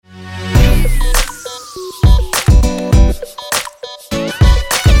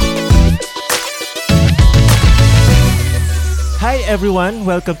everyone.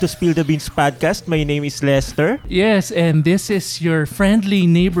 Welcome to Spill the Beans podcast. My name is Lester. Yes, and this is your friendly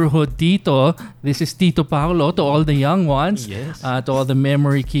neighborhood Tito. This is Tito Paolo to all the young ones, to all the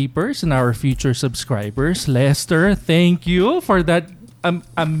memory keepers and our future subscribers. Lester, thank you for that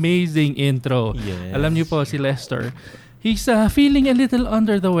amazing intro. Yes. Alam niyo po si Lester, he's feeling a little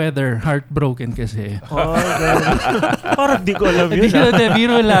under the weather, heartbroken kasi. Parang di ko alam yun.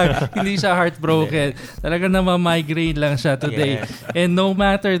 Biro lang. Hindi siya heartbroken. Talaga migraine lang siya today. Yes. And no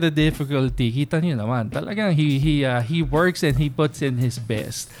matter the difficulty, kita niyo naman, talagang he works and he puts in his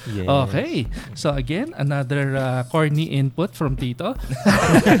best. Yes. Okay. So again, another corny input from Tito.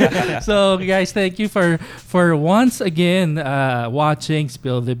 So guys, thank you for once again watching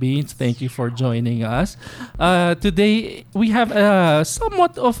Spill the Beans. Thank you for joining us. Today, we have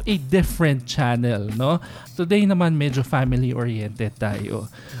somewhat of a different channel, no? Today naman medyo family-oriented tayo.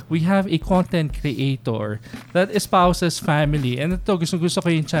 We have a content creator that espouses family. And ito, gusto ko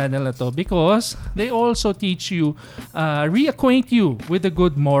yung channel na to because they also teach you, reacquaint you with the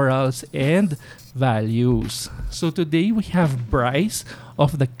good morals and values. So today, we have Bryce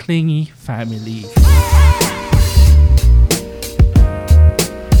of the Clingy family.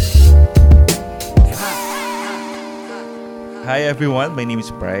 Hi everyone, my name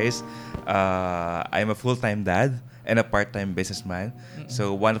is Bryce. I'm a full-time dad and a part-time businessman.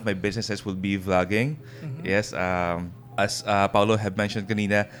 So one of my businesses will be vlogging. Yes, as Paolo had mentioned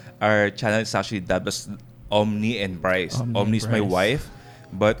kanina, our channel is actually dubbed as Omni and Bryce. Omni is my wife,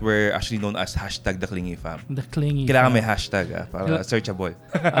 but we're actually known as # The Clingy Fam. The Clingy Kailangan fam. may hashtag para searchable.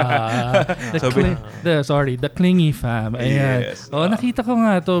 The Clingy Fam. Ayan. Yes. Nakita ko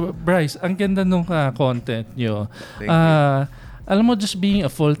nga to, Bryce. Ang ganda nung content nyo. Thank you. Alam mo, just being a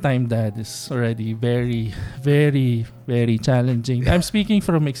full-time dad is already very, very, very challenging. I'm speaking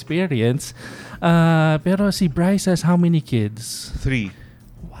from experience. Pero si Bryce has how many kids? 3.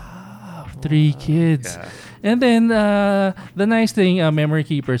 3 kids. Yeah. And then, the nice thing, memory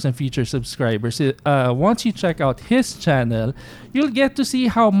keepers and future subscribers, once you check out his channel, you'll get to see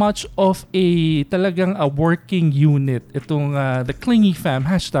how much of talagang a working unit itong the Clingy Fam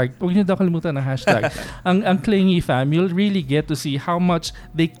hashtag. Huwag niyo daw kalimutan ng hashtag. ang Clingy Fam, you'll really get to see how much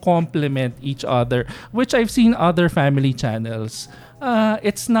they complement each other, which I've seen other family channels.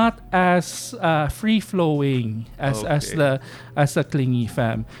 It's not as free-flowing as the Clingy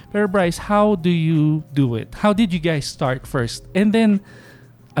Fam. Pero Bryce, how do you do it? How did you guys start first? And then,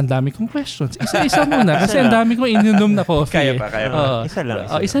 ang dami kong questions. Isa-isa muna kasi ang dami kong ininom na coffee. Kaya pa. Isa lang.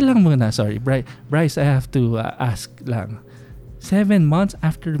 Isa lang muna, sorry. Bryce, I have to ask lang. 7 months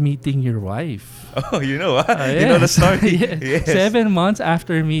after meeting your wife. Oh, you know, you know the story. Yes. 7 months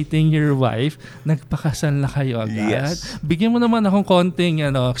after meeting your wife, nagpakasal na kayo agad. Yes. Bigyan mo naman akong konting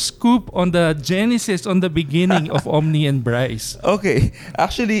scoop on the genesis, on the beginning of Omni and Bryce. Okay.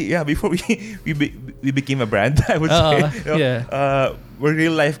 Actually, yeah, before we became a brand, I would say. We're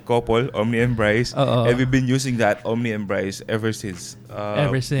real life couple, Omni and Bryce. And we've been using that Omni and Bryce ever since.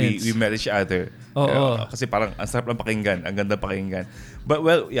 We met each other. Kasi parang ang sarap lang pakinggan, ang ganda pakinggan. But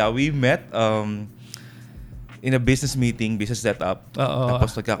we met in a business meeting, business setup.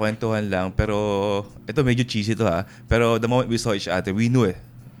 Tapos nagkakwentuhan lang. Pero ito medyo cheesy to ha. Pero the moment we saw each other, we knew it.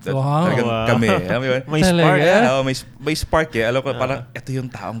 Talagang kami. Alam mo yun? May spark. May spark eh. Alam ko parang ito yung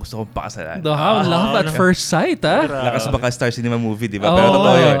taong gusto kong pakasalan. Love at first sight, ha? Lakas baka Star Cinema movie, di ba? Pero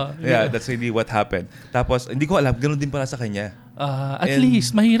totoo yun. Yeah, that's really what happened. Tapos, hindi ko alam, ganun din pala sa kanya. At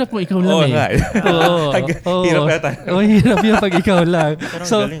least, mahirap kung ikaw lang Hirap na tayo. Hirap yun pag ikaw lang. Pero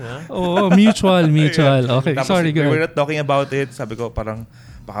So, galing ha? mutual. Okay, Tapos, sorry, go we were ahead. not talking about it. Sabi ko, parang,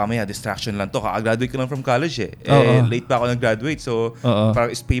 baka may distraction lang to. Kaka-graduate ko lang from college eh. Late pa ako nag-graduate. So, parang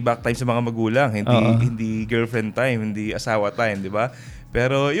is payback time sa mga magulang. Hindi girlfriend time, hindi asawa time, di ba?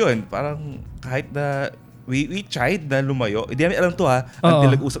 Pero yun, parang kahit na we tried na lumayo. Hindi namin alam to ha.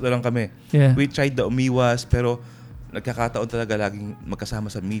 Until nag-usap na lang kami. Yeah. We tried na umiwas, pero nagkakataon talaga laging magkasama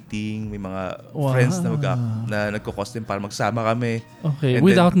sa meeting. May mga friends na nagko-costume para magsama kami. Okay, And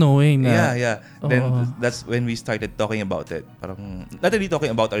without knowing na. Yeah. Then that's when we started talking about it. Parang, not really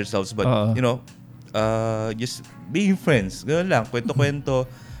talking about ourselves, but just being friends. Ganun lang,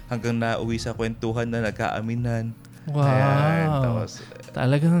 kwento-kwento hanggang nauwi sa kwentuhan na nagkaaminan. Wow. Ayan, tapos,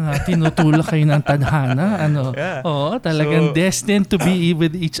 talagang tinutulak kayo ng tadhana. Yeah. Talagang destined to be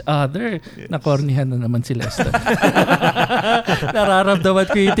with each other. Yes. Nakornihan na naman si Lester. Nararamdaman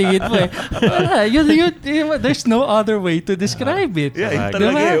ko yung tingin mo eh. There's no other way to describe it. Yeah, yun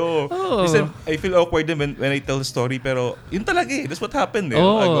talaga eh. Minsan, I feel awkward din when I tell the story, pero yun talaga eh. That's what happened eh.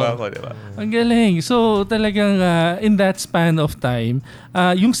 Magawa ko, di ba? Ang galing. So, talagang in that span of time,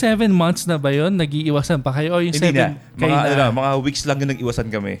 yung 7 months na ba yun, nag-iiwasan pa kayo? O yung Hindi 7 mga weeks lang yung nag-iwasan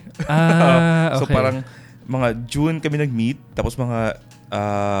kami. Okay. So parang mga June kami nag-meet, tapos mga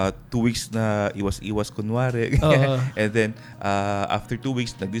 2 weeks na iwas-iwas kunwari. And then, after 2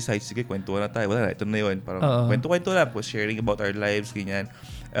 weeks, nag-decide, sige, kwentuhan na tayo. Wala na, ito na yun. Parang kwento-kwento lang, sharing about our lives, ganyan.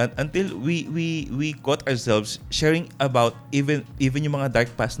 Until we caught ourselves sharing about even yung mga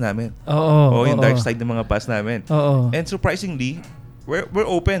dark past namin. Yung dark side ng mga past namin. And surprisingly, we're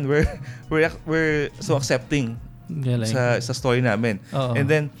open. We're so accepting sa story namin. And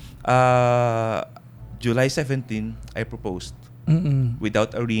then, July 17, I proposed.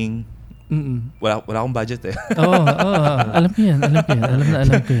 Without a ring. Wala akong budget eh. Alam ko yan. Alam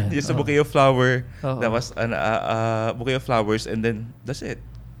ko yan. Just a bouquet of flower. That was a bouquet of flowers, and then that's it.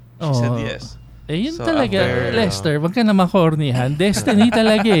 She said yes. Yun so talaga, Lester, wag ka na makornihan. Destiny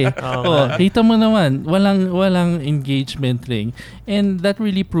talaga eh. Kita mo naman, walang engagement ring. And that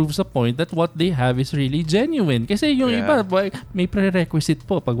really proves a point that what they have is really genuine. Kasi yung iba, may prerequisite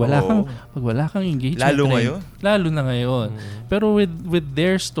po pag wala kang engagement ring. Lalo na ngayon. Pero with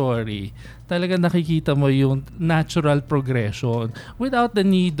their story, talaga nakikita mo yung natural progression without the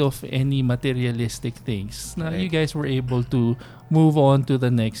need of any materialistic things. Na you guys were able to move on to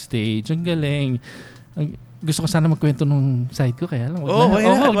the next stage. Ang galing. Gusto ko sana magkwento nung side ko, kaya lang.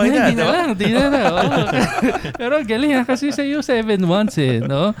 Di na. Pero galing kasi sa iyo 7 months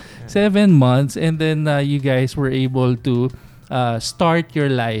no? 7 months, and then you guys were able to start your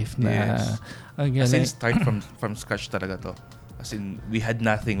life na. As in start from scratch talaga to. As in, we had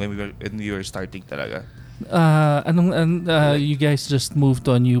nothing when we were starting talaga. You guys just moved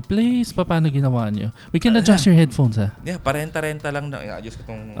to a new place? Paano ginawa nyo? We can adjust your headphones, ha? Yeah, parenta-renta lang ng adjust ko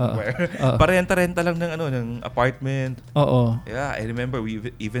tong wire. Parenta-renta lang ng apartment. Yeah, I remember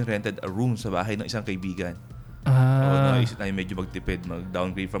we even rented a room sa bahay ng isang kaibigan. Naisip namin medyo magtipid,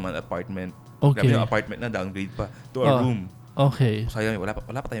 mag-downgrade from an apartment. Okay. Grabe yung apartment na downgrade pa to a room. Okay. Sayang, wala pa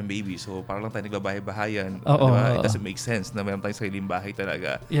tayong baby. So, parang lang tayo nagbabahay-bahayan. Diba? It doesn't make sense na mayroon tayong sariling bahay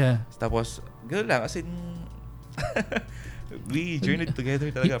talaga. Yeah. Tapos, gano'n lang. As in, we journeyed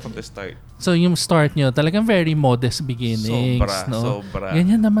together talaga from the start. So, yung start nyo, talagang very modest beginnings. Sobra.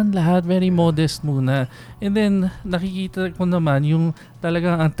 Ganyan naman lahat. Very modest muna. And then, nakikita ko naman yung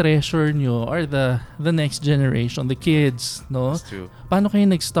talagang ang treasure nyo are the next generation, the kids, no? That's true. Paano kayo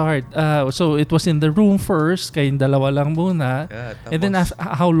nag-start? So, it was in the room first. Kayong dalawa lang muna. Yeah, and then,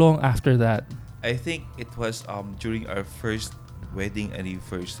 how long after that? I think it was during our first wedding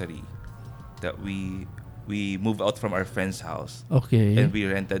anniversary that we moved out from our friend's house. Okay. And we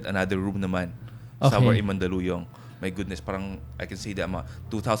rented another room naman. Somewhere in Mandaluyong. My goodness, parang I can say that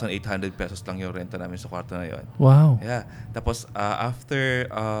 2,800 pesos lang yung renta namin sa kwarto na yun. Wow. Yeah. Tapos after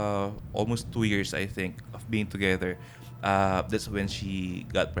almost 2 years, I think, of being together, that's when she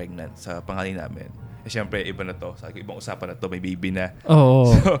got pregnant sa panganay namin. Siyempre, iba na to. Sa ibang usapan na to, may baby na.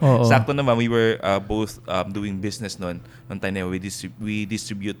 Sakto naman, we were both doing business noon. Noong time na we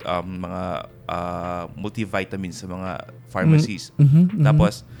distribute mga multivitamins sa mga pharmacies.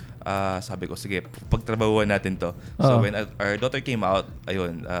 Tapos, sabi ko, sige, pagtrabahuan natin to. So, when our daughter came out,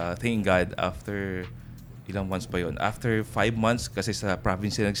 ayun, thank God, after ilang months pa yun. After 5 months, kasi sa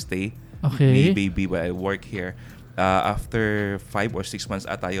province nag-stay, may baby while I work here. After 5 or 6 months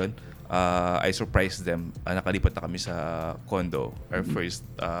ata yun, I surprised them. Nakalipat na kami sa condo, our first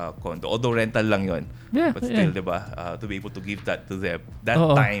condo. Although rental lang yon, but still, diba? To be able to give that to them that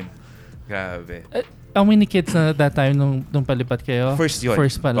time. Grabe. How many kids na that time nung palipat kayo? First yun.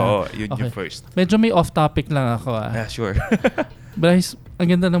 First pala. Yun yung first. Medyo may off-topic lang ako. Yeah, sure. Bryce,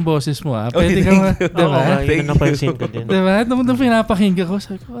 ang ganda ng boses mo. Pwede ka diba? Yun ang napansin ko din. Diba? Nung pinapakinggan ko,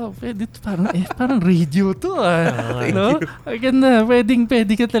 sabi ko, pwede ito, parang radio to. No? Ang ganda.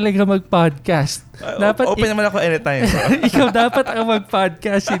 Pwede ka talaga mag-podcast. Open naman ako anytime. Ikaw dapat ang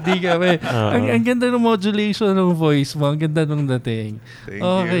mag-podcast, hindi kami. Ang ganda ng modulation ng voice mo. Ang ganda ng dating. Thank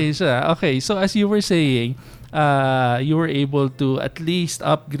you. Okay, so as you were saying, you were able to at least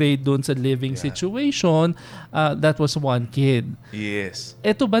upgrade doon sa living situation. That was 1 kid. Yes.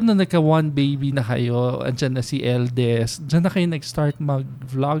 Eto ba nung nagka-1 baby na kayo, andyan na si Eldest, dyan na kayo nag-start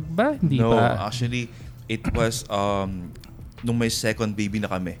mag-vlog ba? Hindi no, ba? No, actually, it was nung may second baby na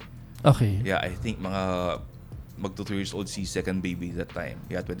kami. Okay. Yeah, I think mga magto 2 years old si second baby that time.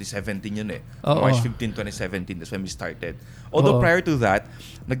 Yeah, 2017 yun eh. March 15, 2017, that's when we started. Although prior to that,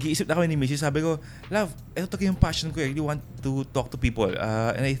 nag-iisip na kami ni Missy, sabi ko, love, ito talaga yung passion ko. I really want to talk to people.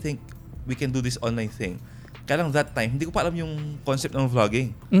 And I think we can do this online thing. Kaya lang that time, hindi ko pa alam yung concept ng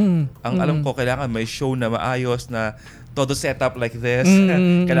vlogging. Ang alam ko, kailangan may show na maayos na todo setup like this.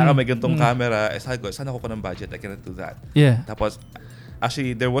 Kailangan may ganitong camera. Sabi ko, saan ako pa ng budget? I cannot do that. Yeah. Tapos,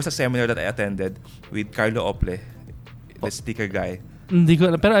 actually, there was a seminar that I attended with Carlo Ople. the sticker guy. Hindi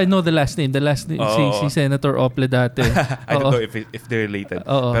ko, pero I know the last name. The last name, si Senator Ople dati. I don't know if they're related.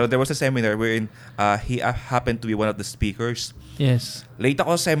 Pero there was a seminar wherein he happened to be one of the speakers. Yes. Late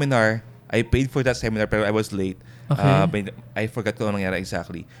ako sa seminar. I paid for that seminar pero I was late. Okay. I forgot kung anong nangyari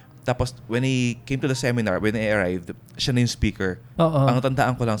exactly. Tapos, when he came to the seminar, when I arrived, siya na yung speaker. Ang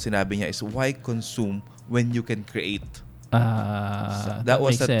tandaan ko lang, sinabi niya is, why consume when you can create? That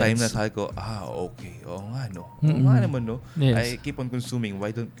was the time na sabi ko, okay. Oo nga, no? Oo nga naman, no? Yes. I keep on consuming. Why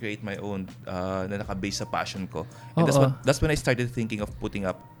don't create my own na naka-base sa passion ko? And that's when I started thinking of putting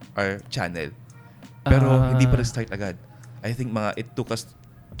up our channel. Pero hindi pa rin start agad. I think it took us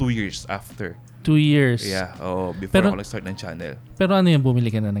 2 years after. 2 years. Yeah, before ako nag-start ng channel. Pero ano yung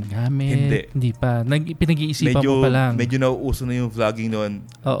bumili ka na ng gamit? Hindi pa. Pinag-iisipan mo pa lang. Medyo nauuso na yung vlogging noon.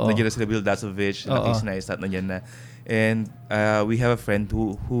 Nandiyan na sila Bill Dasovich, Nakis Naistat, nandiyan na. And we have a friend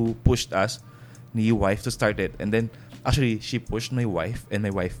who pushed us, ni wife, to start it. And then, actually, she pushed my wife and my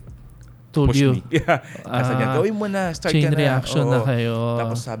wife pushed me. Yeah. Kasi niya, gawin mo na, start ka na. Chain reaction na kayo.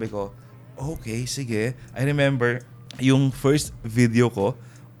 Tapos sabi ko, okay, sige. I remember, yung first video ko,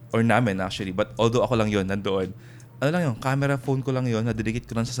 or namin actually, but although ako lang yon nandoon, camera phone ko lang yon, nadidikit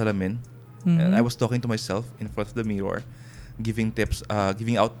ko lang sa salamin. And I was talking to myself in front of the mirror, giving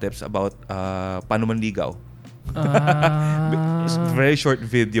out tips about paano manligaw. It's very short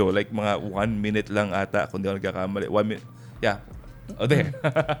video, like mga 1 minute lang ata, kung di ako nagkakamali. 1 minute. Yeah. There.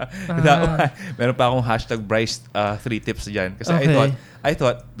 Meron pa akong #Bryce 3 tips dyan. Kasi I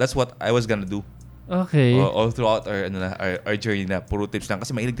thought that's what I was gonna do. Okay. All throughout our journey na puro tips lang.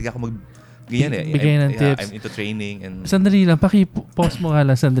 Kasi mahilig ako bigay ng tips. I'm into training. And Sandali lang. Pause mo nga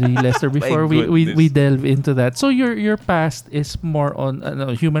lang, sandali, Lester, before we delve into that. So your past is more on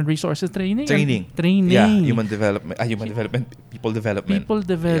human resources training? Training. Yeah, human development. People development. People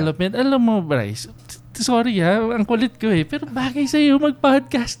development. Yeah. Alam mo, Bryce, sorry ang kulit ko pero bagay sa'yo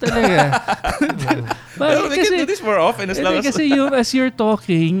mag-podcast talaga. We can do this more often as long as... Kasi as you're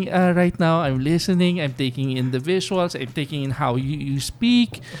talking, right now, I'm listening, I'm taking in the visuals, I'm taking in how you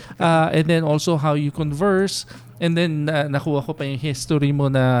speak, and then also how you converse. And then nakuha ko pa yung history mo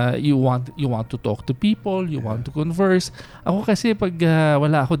na you want to talk to people, you want to converse. Ako kasi pag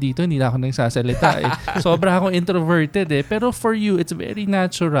wala ako dito, hindi na ako nagsasalita. Sobra akong introverted Pero for you, it's very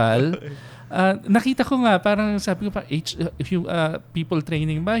natural. Nakita ko nga, parang sabi ko pa, people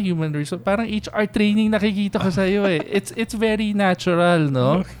training ba? Human resource? Parang HR training nakikita ko sa'yo It's very natural,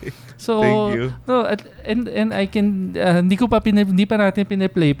 no? Okay. So, thank you. No, and I can, hindi pa natin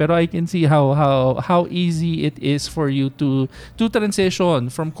piniplay, pero I can see how easy it is for you to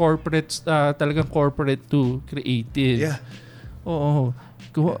transition from talagang corporate to creative. Yeah. Oo.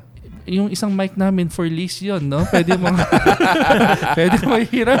 Yung isang mic namin for lease yun, no? Pwede mo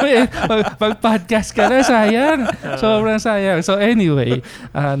hiram Pag-podcast ka na, sayang. Sobrang sayang. So anyway,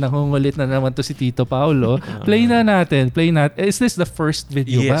 nangungulit na naman to si Tito Paolo. Play natin. Is this the first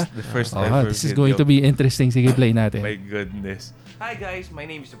video ba? Yes, the first ever This is going to be interesting. Sige, play natin. My goodness. Hi guys, my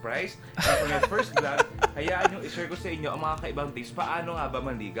name is Bryce. And for my first vlog, hayaan nyo i-share ko sa inyo ang mga kaibang tips paano nga ba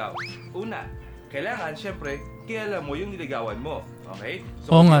manligaw. Una, kailangan, syempre, kilala mo yung niligawan mo. Okay?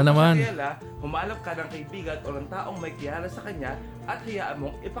 So, nga naman. Kilala, humalap ka ng kaibigan o ng taong may kilala sa kanya at hayaan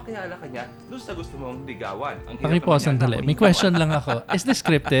mong ipakilala kanya doon sa gusto mong ligawan. Pakipause sandali. May question lang ako. Is this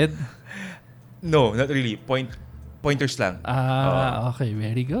scripted? No, not really. Pointers lang. Okay.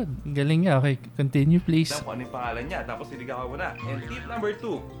 Very good. Galing niya. Okay, continue please. Kung ano yung pangalan niya, tapos niligawan mo na. And tip number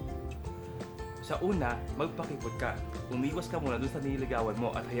 2. Sa una, magpakipot ka. Umiwas ka muna doon sa nililigawan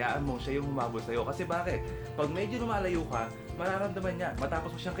mo at hayaan mo siya yung humabol sa'yo. Kasi bakit? Pag medyo lumalayo ka, mararamdaman niya. Matapos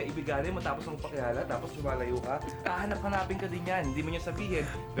mo siyang kaibiganin, matapos mo pakilala, tapos lumalayo ka, hanapin ka din yan. Hindi mo niya sabihin.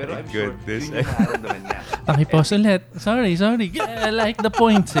 Pero I'm sure, yun yung mararamdaman niya. Pakipause ulit. Sorry. I like the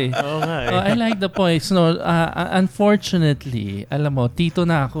points Oo nga I like the points. No, unfortunately, alam mo, tito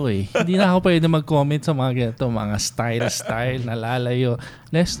na ako Hindi na ako pwede mag-comment sa mga ganito, mga style na lalayo.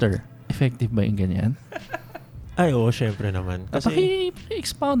 Lester, effective ba yung ganyan? Ay, oo, syempre naman. Kasi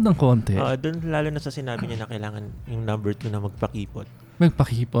expound ng konti. Doon lalo na sa sinabi niya na kailangan yung number 2 na magpakipot.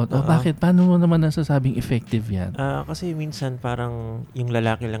 Magpakipot? Bakit? Paano mo naman nasasabing effective yan? Kasi minsan parang yung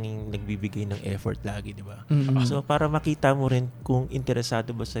lalaki lang yung nagbibigay ng effort lagi, di ba? Mm-hmm. So para makita mo rin kung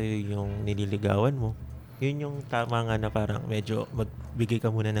interesado ba sa'yo yung nililigawan mo, yun yung tama nga na parang medyo magbigay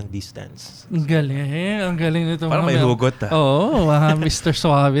ka muna ng distance. Ang galing nito. Parang may hugot Oo, Mr.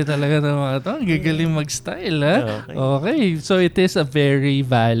 Suave talaga ng mga to. Ang gagaling mag-style Okay, so it is a very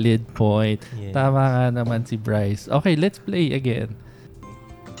valid point. Yes. Tama nga naman si Bryce. Okay, let's play again.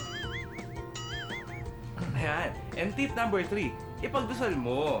 Ayan. And tip number 3, ipagdasal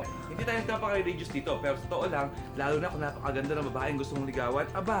mo. Hindi tayo napaka-religious dito, pero sa totoo lang, lalo na kung napakaganda ng babaeng gusto mong ligawan,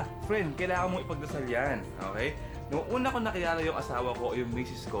 aba, friend, kailangan mong ipagdasal yan. Okay? Noong una ko nakilala yung asawa ko o yung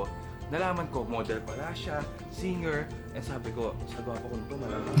misis ko, nalaman ko, model pala siya, singer, and sabi ko, sa gwapo ko nito,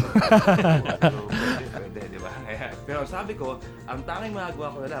 malaman ko. Pwede, di ba? Pero sabi ko, ang tanging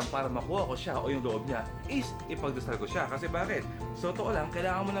magagawa ko na lang para makuha ko siya o yung loob niya is ipagdasal ko siya. Kasi bakit? So, totoo lang,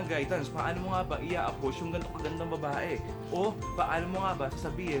 kailangan mo ng guidance. Paano mo nga ba i-approach yung gandang babae? O paano mo nga ba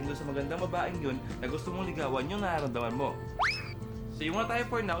sasabihin doon sa magandang babaeng yun na gusto mong ligawan yung nararamdaman mo? So, yung muna tayo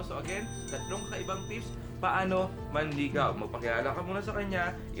for now. So, again, tatlong kakaibang tips paano manligaw. Magpakilala ka muna sa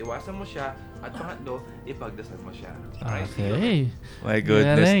kanya, iwasan mo siya, at pangatlo, ipagdasal mo siya. Okay. My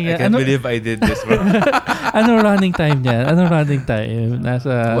goodness, I can't believe I did this, bro. Anong running time niya? Anong running time?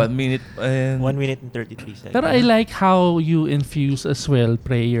 Nasa 1 minute and 1 minute and 33 seconds. Pero I like how you infuse as well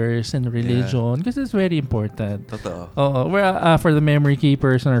prayers and religion because it's very important. Totoo. We're for the memory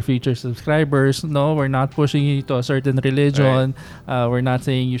keepers and our future subscribers, no, we're not pushing you to a certain religion. Right. We're not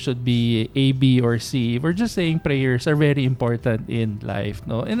saying you should be A, B, or C. We're just saying prayers are very important in life,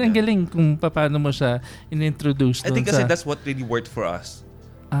 no? And ang galing kung paano mo siya in-introduce. I think kasi that's what really worked for us.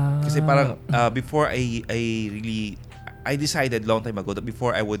 Kasi parang before I decided long time ago that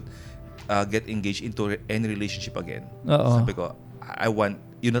before I would get engaged into any relationship again. Sabi ko, I want,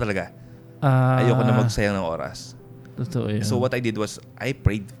 yun na talaga. Ayoko na magsayang ng oras. Totoo yun. So what I did was, I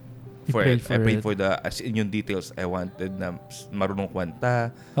prayed for it. I prayed for the, as in yung details. I wanted na marunong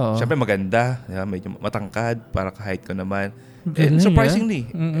kumanta. Siyempre maganda, medyo matangkad, para kahit ko naman. And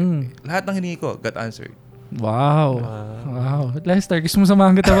surprisingly, lahat ng hiningi ko got answered. Wow. Lester, gusto mo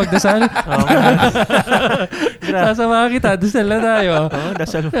samahan kita magdasal? Sasamahan kita, dasal na tayo.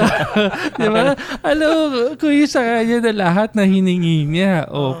 Dasal mo. Diba? Kuya sa kanya na lahat na hiningi niya.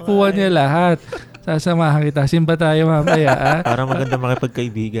 Kuha niya lahat. Sasamahan kita. Simba tayo mamaya. Parang maganda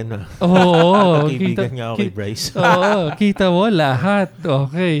makipagkaibigan na. Oo. Kaibigan nga ako kay Bryce. Oo. Kita mo lahat.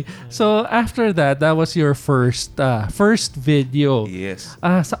 Okay. So, after that was your first video. Yes.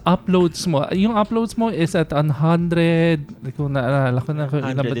 Sa uploads mo. Yung uploads mo is at 100... Kung naalala ko na.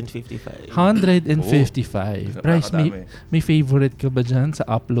 155. 155. Bryce, may favorite ka ba dyan sa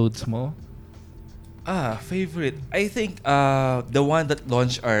uploads mo? Favorite. I think the one that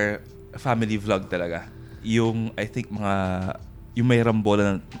launched our family vlog talaga. Yung, I think, yung may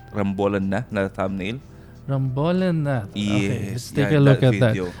rambolan na thumbnail. Rambolan na? Okay, yes. let's take a look at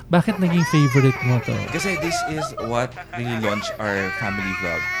video. That. Bakit naging favorite mo to? Kasi this is what really launched our family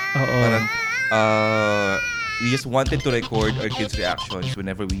vlog. Parang, we just wanted to record our kids' reactions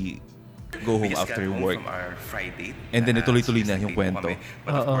whenever we go home after work. And then ituloy-tuloy na yung kwento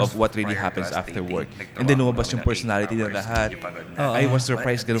of what really happens after work. And then lumabas yung personality ng lahat. I was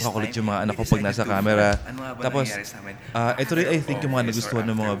surprised ganun kakulit yung mga anak ko pag nasa camera. Tapos, ito rin I think yung mga nagustuhan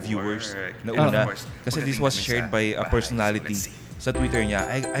ng mga viewers na una. Kasi this was shared by a personality sa Twitter niya.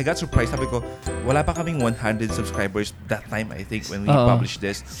 I got surprised. Sabi ko, wala pa kaming 100 subscribers that time, I think, when we published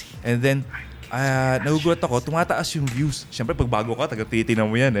this. And then, nagugulat ako, tumataas yung views. Siyempre, pag bago ka, titignan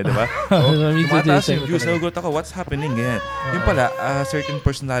mo yan, di ba? Tumataas yung views. Nagugulat ako, what's happening? Ganyan. Yung pala, certain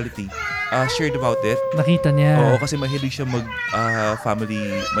personality shared about it. Nakita niya. Oo, kasi mahilig siya family,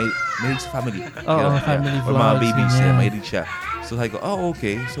 mahilig sa family. Family vlogs. Or mga babies, mahilig siya. So, sabi ko,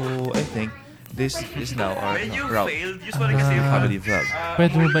 okay. So, I think, this is now our route. Family vlog.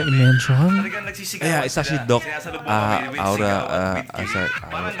 Pwede mo ba i-mention? Yeah, it's actually Doc Aura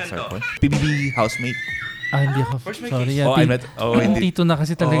PBB housemate. Hindi ako. Sorry. Hindi. Tito na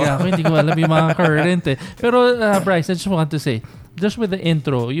kasi talaga ako. Hindi ko alam yung mga current eh. Pero Bryce, I just want to say, just with the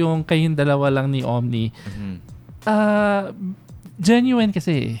intro, yung kayong dalawa lang ni Omni, genuine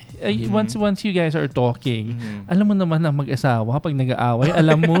kasi. Once you guys are talking, alam mo naman na mag-asawa pag nag-aaway,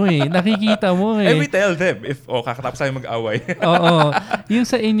 alam mo nakikita mo And we tell them if kakatapos tayo mag-away. Oo. Yung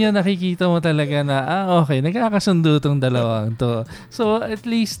sa inyo nakikita mo talaga na okay, nagkakasundo tong dalawang to. So at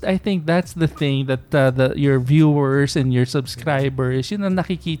least I think that's the thing that your viewers and your subscribers, yun ang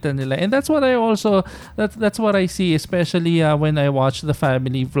nakikita nila. And that's what I also that's what I see, especially when I watch the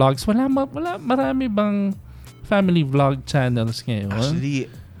family vlogs. Wala marami bang family vlog channels ngayon? Actually,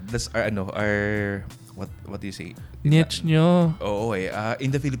 that's our what do you say? Niche nyo? Oo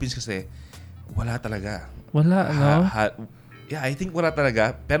in the Philippines kasi, wala talaga. Wala, no? Yeah, I think wala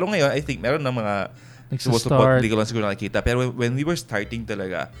talaga. Pero ngayon, I think meron na mga nagsustart. Hindi ko lang siguro nakikita. Pero when we were starting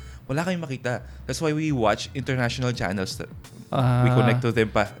talaga, wala kayong makita. That's why we watch international channels. We connect to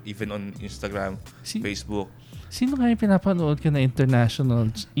them pa, even on Instagram, Facebook. Sino nga yung pinapanood ka na international?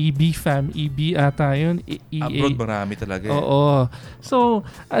 EB ata yun. Abroad marami talaga. Oo. So,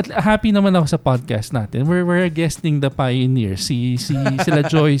 happy naman ako sa podcast natin. We're guesting the pioneer. Sila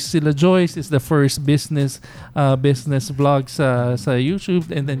Joyce. Sila Joyce is the first business vlog sa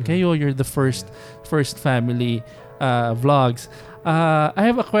YouTube, and then kayo, you're the first family vlogs. I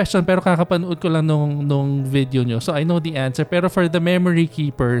have a question pero kakapanood ko lang nung video nyo. So I know the answer. Pero for the memory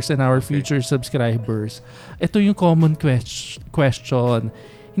keepers and our future subscribers, ito yung common question.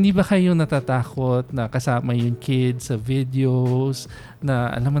 Hindi ba kayo natatakot na kasama yung kids sa videos? Na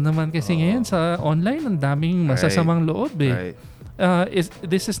alam mo naman kasi ngayon sa online ang daming masasamang loob eh. Right.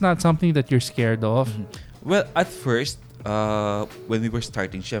 This is not something that you're scared of? Well, at first, when we were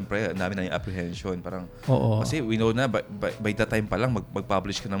starting, syempre, namin na yung apprehension. Parang, kasi we know na, by that time pa lang,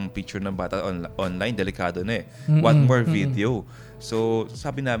 mag-publish ka ng picture ng bata online, delikado na eh. One more video. So,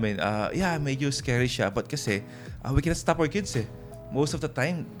 sabi namin, medyo scary siya, but kasi, we cannot stop our kids eh. Most of the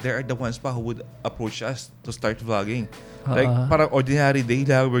time, they are the ones pa who would approach us to start vlogging. Like, parang ordinary day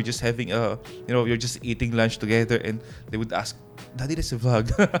lang, we're just having you're just eating lunch together, and they would ask, Daddy, let's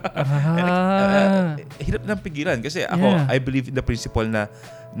vlog. Hirap nang pigilan. Kasi ako, I believe in the principle na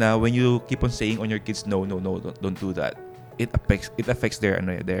when you keep on saying on your kids, no, don't do that. It affects their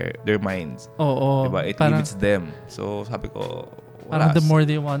minds. Diba? It limits them. So, sabi ko, parang the more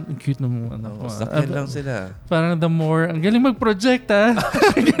they want, ang cute nung sakyan lang sila. Parang the more, ang galing mag-project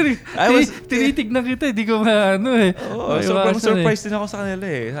tinitignan kita, hindi ko sobrang surprised din ako sa kanila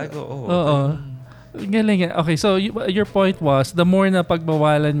eh. Sabi ko, galing. Okay, so your point was, the more na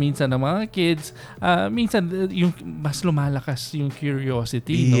pagbawalan minsan ng mga kids, minsan yung mas lumalakas yung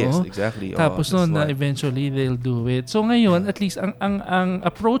curiosity, yes, no? Yes, exactly. Tapos na eventually they'll do it. So ngayon, at least ang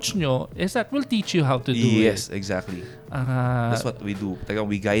approach nyo is that we'll teach you how to do it. Yes, exactly. That's what we do.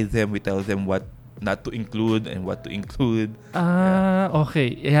 We guide them, we tell them what not to include and what to include.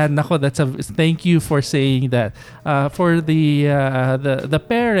 Okay. Yeah, nako, thank you for saying that. For the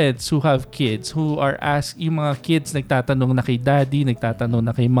parents who have kids who are yung mga kids nagtatanong na kay daddy, nagtatanong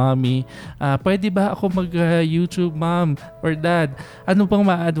na kay mommy, pwede ba ako mag-YouTube, mom or dad? Ano bang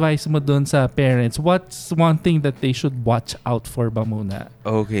ma-advise mo doon sa parents? What's one thing that they should watch out for ba muna?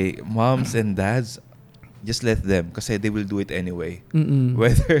 Okay, moms and dads, just let them kasi they will do it anyway.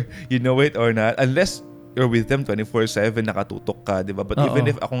 Whether you know it or not, unless you're with them 24/7, nakatutok ka, di ba? But even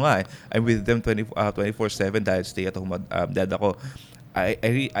if ako nga, I'm with them 24/7 dahil stay at home dad ako,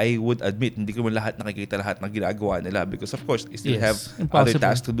 I would admit, hindi ko lahat nakikita lahat ng ginagawa nila because of course, I still have other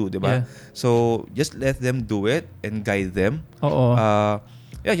tasks to do, di ba? So, just let them do it and guide them.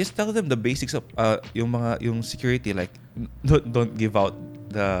 Just tell them the basics of yung security, like don't give out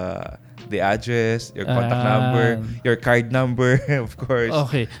the address, your contact number, your card number, of course.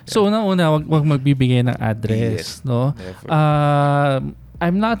 Okay. So, una-una, wag magbibigay ng address, no?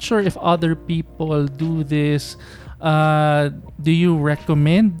 I'm not sure if other people do this. Do you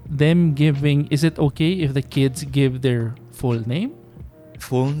recommend them giving, is it okay if the kids give their full name?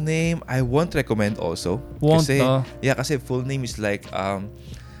 Full name, I won't recommend also. Won't, kasi full name is like,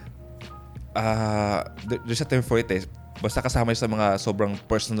 there's a term for it eh. Basta kasama sa mga sobrang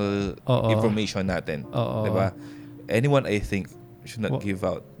personal information natin. Diba? Anyone, I think, should not give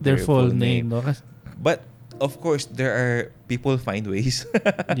out their full name. No? But, of course, there are people find ways.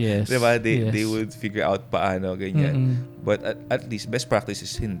 Yes. Diba? They would figure out paano, ganyan. But at least, best practice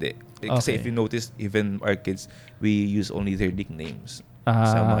is hindi. Kasi if you notice, even our kids, we use only their nicknames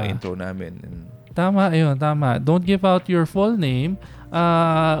sa mga intro namin. Tama, ayun, tama. Don't give out your full name.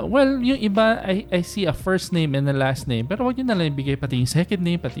 Well, yung iba, I see a first name and a last name. Pero wag nyo na lang ibigay pati yung second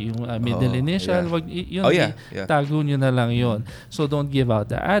name, pati yung middle initial. Wag, tago nyo na lang yun. So, don't give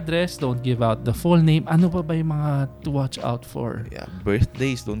out the address. Don't give out the full name. Ano pa ba yung mga to watch out for? Yeah,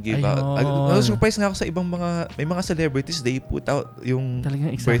 birthdays, don't give out. Surprise nga ako sa ibang may mga celebrities, they put out yung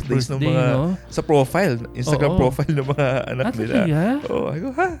birthdays ng mga, sa profile, Instagram profile ng mga anak nila.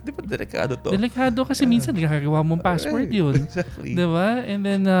 Di ba delikado to? Delikado kasi minsan gagagawa mong password yun. Exactly. Diba? And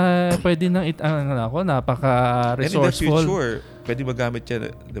then, pwede nang napaka-resourceful. And in the future, pwede magamit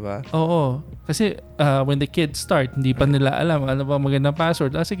yan, di ba? Oo. Kasi, when the kids start, hindi pa nila alam ano ba magandang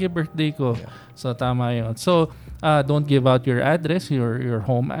password. Sige, birthday ko. Yeah. So, tama yun. So, don't give out your address, your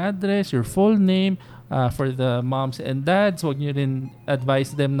home address, your full name. For the moms and dads, wag nyo rin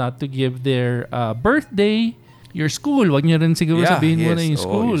advise them not to give their birthday. Your school, wag niyo rin siguro sabihin mo na yung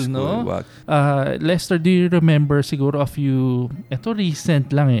school, no? Lester, do you remember siguro ito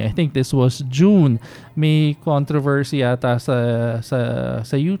recent lang eh. I think this was June. May controversy ata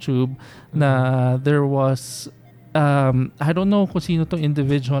sa YouTube na there was I don't know kung sino tong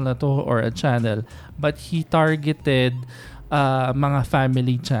individual na to or a channel, but he targeted mga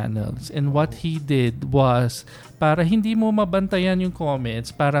family channels. And what he did was, para hindi mo mabantayan yung comments,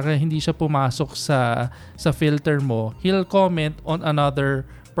 para hindi siya pumasok sa filter mo, he'll comment on another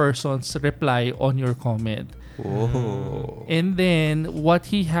person's reply on your comment. Oh. And then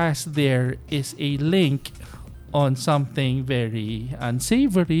what he has there is a link on something very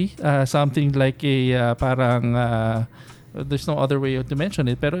unsavory, something like a parang there's no other way to mention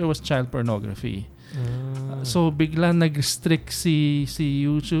it, pero it was child pornography. So biglang nag-restrict si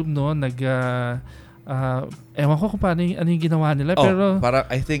YouTube, no, ewan ko kung paano ano yung ginawa nila, pero parang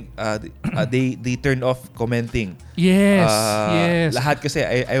I think they turned off commenting. Yes. Lahat kasi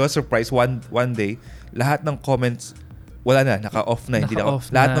I was surprised one day, lahat ng comments wala na, naka-off na, hindi na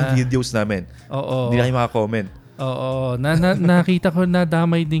lahat ng videos namin. Hindi na kayo maka-comment. Oo, nakita ko na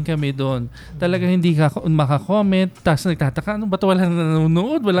damay din kami doon. Talagang hindi ka maka-comment, tapos nagtataka, ano ba ito, wala na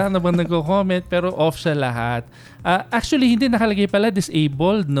nanonood, wala na bang nagko-comment, pero off siya lahat. Actually, hindi nakalagay pala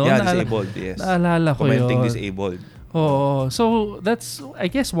disabled, no? Yeah, disabled, yes. Naalala ko Commenting yun. disabled. Oo. So, that's, I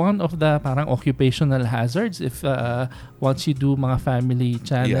guess, one of the parang occupational hazards if once you do mga family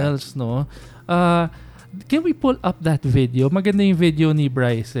channels, no? Can we pull up that video? Maganda yung video ni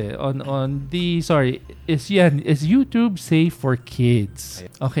Bryce on the, sorry, is YouTube safe for kids?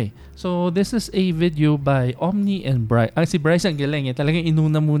 Okay. So, this is a video by Omni and Bryce. Si Bryce ang galing Talagang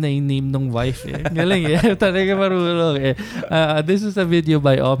inuna muna yung name ng wife Galing Talaga marunong This is a video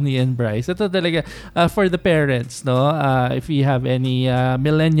by Omni and Bryce. Ito talaga for the parents, no? If you have any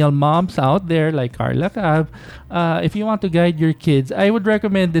millennial moms out there like Carla Cab, if you want to guide your kids, I would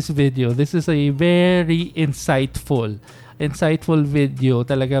recommend this video. This is a very insightful video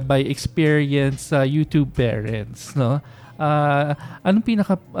talaga by experienced YouTube parents, no? Anong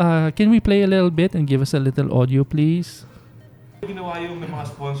can we play a little bit and give us a little audio, please? Ginawa yung may mga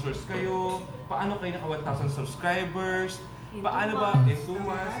sponsors kayo, paano kayo naka 1,000 subscribers, paano ba in 2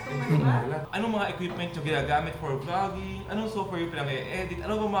 months, anong mga equipment yung ginagamit for vlogging, anong software yung pinag-edit,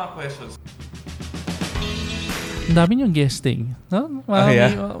 ano ba mga questions? Ang dami yung guesting, no?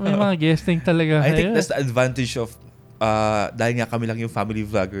 May mga guesting talaga. I think that's the advantage of dahil nga kami lang yung family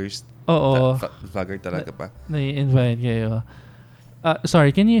vloggers. Oo. Vlogger talaga pa. Nai-invite kayo.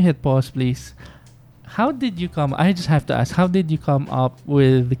 Sorry, can you hit pause, please? How did you I just have to ask, how did you come up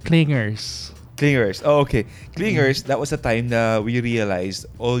with the Clingers? Clingers. Oh, okay. Clingers, that was the time na we realized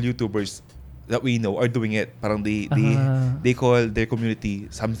all YouTubers that we know are doing it. Parang they call their community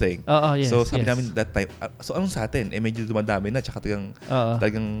something. Yes. So sabi namin that time, so anong sa atin? Medyo dumadami na, tsaka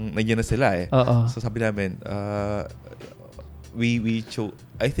talagang nandiyan na sila So sabi namin, we chose,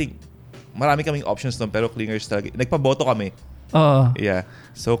 I think, marami kaming options nun, pero Clingers talaga. Nagpaboto kami. Yeah.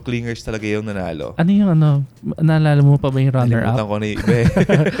 So, Clingers talaga yung nanalo. Ano yung naalala mo pa ba yung runner-up? Nalimutan ko na yung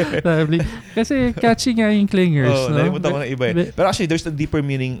iba Kasi catchy nga yung Clingers, no? Nalimutan ko na iba Pero actually, there's a deeper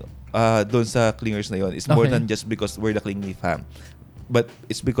meaning doon sa Clingers na yun. It's more than just because we're the Clingy fam. But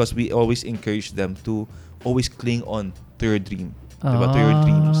it's because we always encourage them to always cling on to your dream. Diba? To your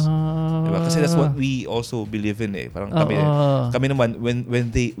dreams. Diba? Kasi that's what we also believe in Parang kami naman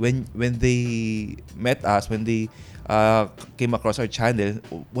when they met us, when they came across our channel,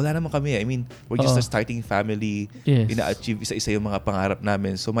 wala naman kami I mean, we're just a starting family. Ina-achieve isa-isa yung mga pangarap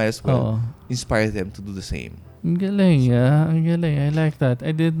namin. So might as well inspire them to do the same. Ang galing, ang galing. I like that.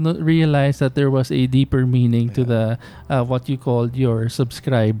 I did not realize that there was a deeper meaning to the what you called your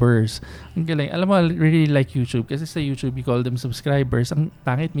subscribers. Ang galing. Alam mo, I really like YouTube kasi sa YouTube you call them subscribers. Ang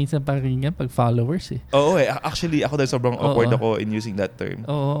pangit minsan pakinggan pag followers Oo Actually, ako dahil sobrang awkward ako in using that term.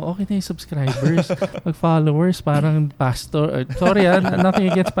 Okay na yung subscribers. Pag followers, parang pastor. Sorry nothing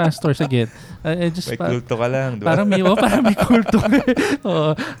against pastors again. May kulto ka lang, diba? Parang may kulto.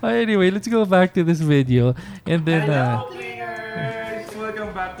 Anyway, let's go back to this video. And then, hello, Clingers!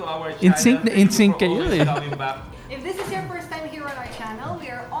 Welcome back to our channel. In sync kayo If this is your first time here on our channel, we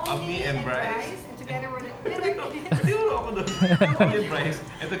are Omni and Bryce. And together we're Omni and Bryce.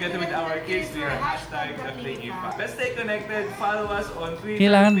 And together with our kids, we are #TheClingyFam. Let's stay connected. Follow us on Twitter,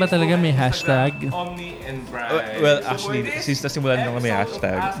 Kailangan ba talaga may Facebook, hashtag? Omni and Bryce. Well, actually, since nasimulan nung may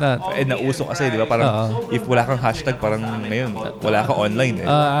hashtag, nauso kasi, di ba? Parang if wala kang hashtag, parang ngayon, wala kang online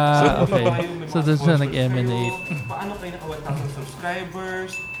Okay. So doon siya nag-emanate. Paano kayo naka 1,000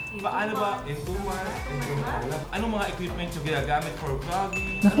 subscribers? Paano ba in 2 months? Anong mga equipment yung ginagamit for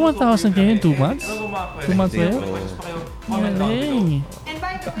vlogging? Naka 1,000 kayo in 2 months? 2 months ba yun? Galing. And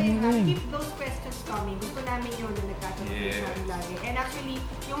by the way, keep those questions coming. Gusto namin yun na nagtatanong lagi. And actually,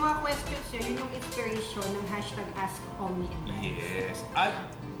 yung mga questions yun yung inspiration ng #AskOmniandBryce. Yes. At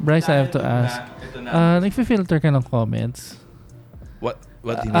Bryce, I have to ask. Nagfi-filter ka ng comments? What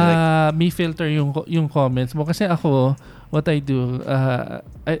do you mean? Like? May filter yung comments mo. Kasi ako, what I do,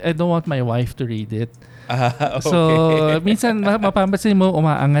 I don't want my wife to read it. Okay. So, minsan mapapansin mo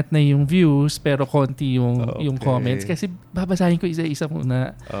umaangat na yung views pero konti yung comments kasi babasahin ko isa-isa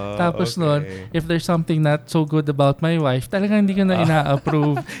muna. Tapos noon, if there's something not so good about my wife, talagang hindi ko na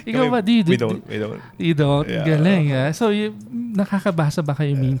ina-approve. Ikaw ba? Do you do? We don't. You don't? Yeah. Galing So, nakakabasa ba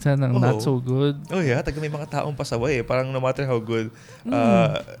kayo minsan ng not so good? Oh yeah, taga may mga taong pasaway eh. Parang no matter how good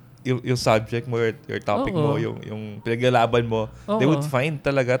yung subject mo, your topic mo, yung pinaglalaban mo, they would find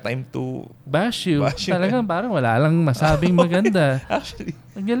talaga time to bash you. Talagang parang wala lang masabing maganda. Actually.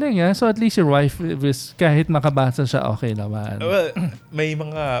 Ang galing So at least your wife, kahit makabasa siya, okay naman. Well, may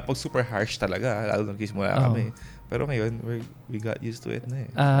mga pag super harsh talaga, lalo ng case mo na kami. Pero ngayon, we got used to it na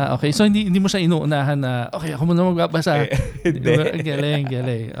eh. Okay. So hindi mo siya inuunahan na, okay, ako muna magbabasa. Hindi.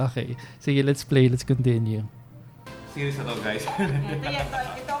 Galing. Okay. Sige, let's play. Let's continue. Series na to, guys.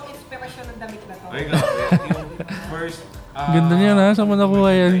 Ito ang inspirasyon ng damit na to. Okay, yung first... Ganda niya Saan mo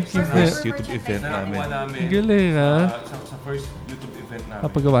nakuha yan? First YouTube event namin. Galing Sa first YouTube event namin.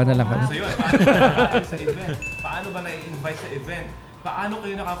 Papagawa na lang kami. So yun, sa event. Paano ba na-invite sa event? Paano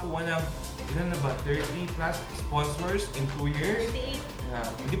kayo nakakuha ng, ilan na ba, 30 plus sponsors in 2 years?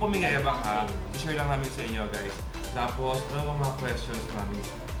 38. Hindi po may ngayabang i-share lang namin sa inyo, guys. Tapos, ano mga questions namin?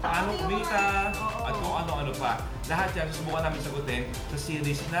 Paano kumita? At kung ano-ano pa. Lahat yan, susubukan namin sagutin sa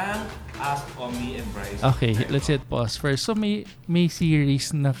series ng Ask Omni and Bryce. Okay, let's hit pause first. So may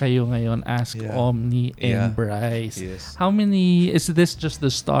series na kayo ngayon, Ask Omni and Bryce. Yes. How many, is this just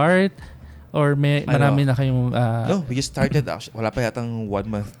the start? Or marami na kayong... No, we just started actually. Wala pa yatang 1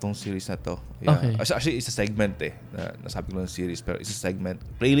 month tong series na to. Yeah. Okay. Actually, it's a segment nasabi ko ng series, pero it's a segment.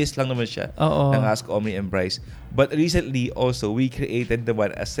 Playlist lang naman siya ng Ask Omni and Bryce. But recently also, we created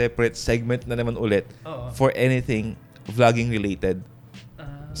naman a separate segment na naman ulit for anything vlogging related.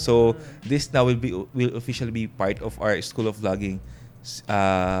 So, this now will officially be part of our School of Vlogging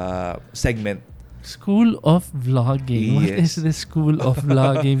segment. School of Vlogging. What is the School of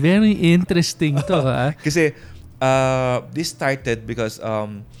Vlogging? Very interesting to Kasi this started because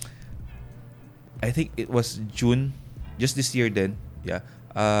I think it was June, just this year then. Yeah.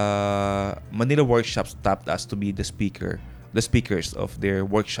 Manila Workshops tapped us to be the speakers of their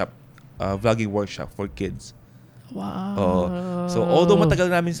workshop, vlogging workshop for kids. Wow. So although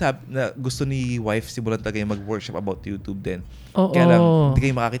matagal namin na gusto ni wife simulan talaga mag-workshop about YouTube din. Kaya lang hindi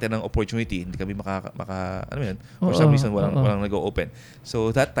kayo makakita ng opportunity, hindi kami for some reason walang nag-open.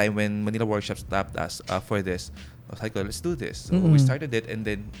 So that time when Manila Workshops tapped us for this, I was like, let's do this. So we started it and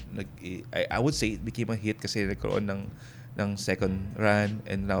then I would say it became a hit kasi nagkaroon ng second run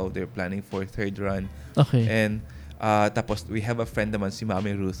and now they're planning for third run. Okay. And tapos we have a friend naman si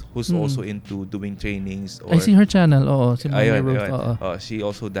Mami Ruth who's also into doing trainings. I see her channel. Si Mami Ruth. She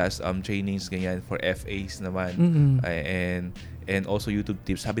also does trainings ganyan for FAs naman. And also YouTube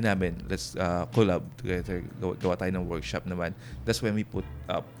tips. Sabi namin, let's collab together. Gawa tayo ng workshop naman. That's when we put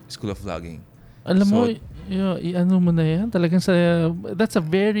up School of Vlogging. Alam mo, i-ano mo na yan. Talagang that's a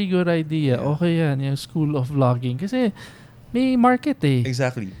very good idea. Yeah. Okay yan, yung School of Vlogging. Kasi may market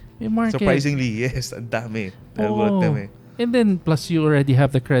Exactly. May market. Surprisingly, yes. Ang dami. And then, plus you already have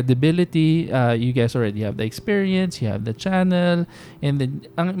the credibility. You guys already have the experience. You have the channel. And then,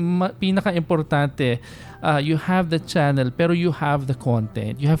 ang pinaka-importante, you have the channel, pero you have the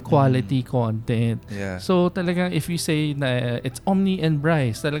content. You have quality content. Yeah. So, talagang if you say na it's Omni and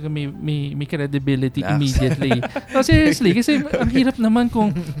Bryce, talagang may credibility immediately. No, seriously, kasi ang hirap naman kung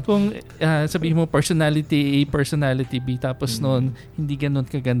sabihin mo personality A, personality B, tapos noon, hindi ganun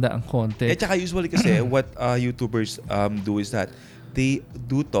kaganda ang content. Tsaka usually kasi, what YouTubers do is that they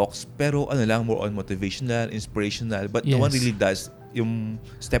do talks, pero more on motivational, inspirational, but no one really does yung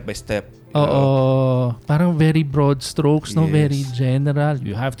step by step. Parang very broad strokes, no? Yes. Very general.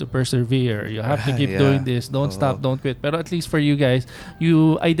 You have to persevere. You have to keep doing this. Don't stop, don't quit. Pero at least for you guys,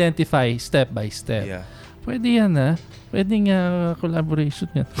 you identify step by step. Yeah. Pwede yan, Pwede nga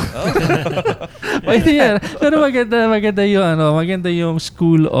collaboration yan. Pwede yan. Pero maganda yung maganda yung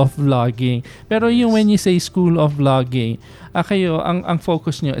School of Vlogging. Pero yung when you say School of Vlogging, kayo, ang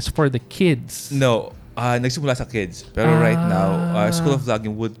focus nyo is for the kids. No. Nagsimula sa kids. Pero right now, School of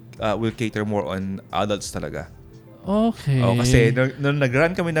Vlogging will cater more on adults talaga. Okay. Kasi nung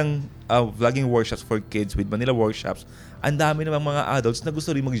nag-run kami ng vlogging workshops for kids with Manila Workshops, ang dami namang mga adults na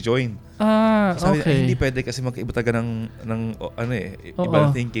gusto rin mag-join. Sabi okay. Hindi pwede kasi magkaiba talaga ng iba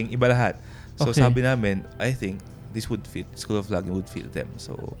thinking, iba lahat. So sabi namin, I think, this would fit, School of Vlogging would fit them.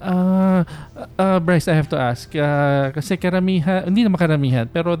 So Bryce, I have to ask kasi karamihan, hindi naman karamihan,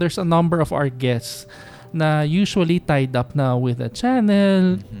 pero there's a number of our guests na usually tied up na with a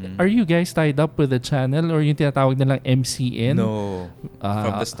channel. Are you guys tied up with a channel or yung tinatawag nilang MCN? No.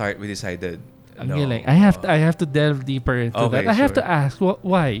 From the start we decided no. I have to delve deeper into that. I have to ask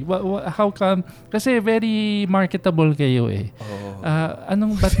why? How come? Kasi very marketable kayo eh.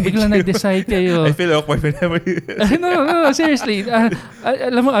 Ba't bigla nag-decide kayo? I feel awkward whenever no, seriously.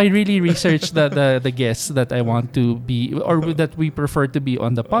 Alam mo, I really researched the guests that I want to be or that we prefer to be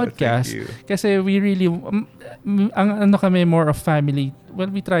on the podcast. Kasi we really kami more of family. Well,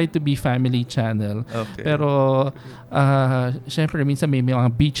 we try to be family channel. Okay. Pero syempre minsan may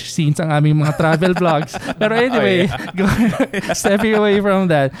mga beach scenes ang aming mga travel vlogs. Pero anyway, stepping away from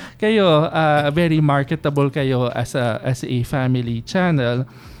that, kayo very marketable kayo as a family channel.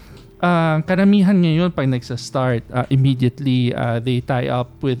 Karamihan ngayon pag nagsa-start, immediately they tie up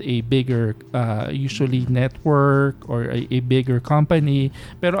with a bigger usually network or a bigger company.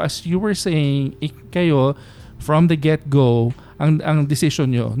 Pero as you were saying, kayo from the get-go, ang decision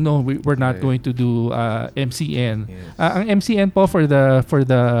nyo, no, we're not going to do MCN. Yes. Ang MCN po for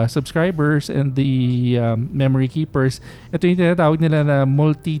the subscribers and the memory keepers, ito yung tinatawag nila na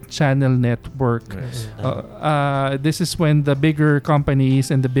multi-channel network. Yes. This is when the bigger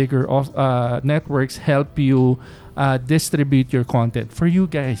companies and the bigger networks help you distribute your content. For you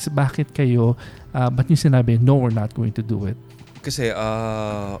guys, bakit kayo, ba't nyo sinabi, no, we're not going to do it? Kasi,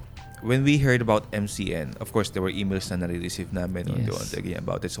 when we heard about MCN, of course, there were emails na nare-receive namin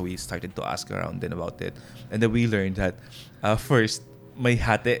about it. So we started to ask around then about it. And then we learned that first, may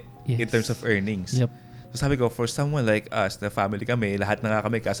hati in terms of earnings. Yep. So sabi ko, for someone like us, na family kami, lahat na nga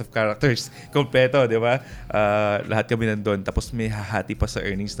kami cast of characters, kompleto, di ba? Lahat kami nandun. Tapos may hahati pa sa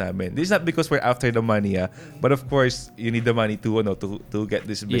earnings namin. This is not because we're after the money, but of course, you need the money to get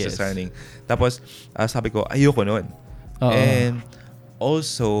this business running. Tapos sabi ko, ayoko nun. And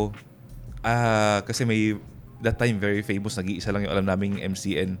also, kasi may that time very famous, nag-iisa lang yung alam naming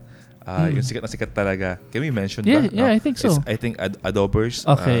MCN, yung sikat na sikat talaga. Can we mention that? Yeah, I think so. I think Adobers.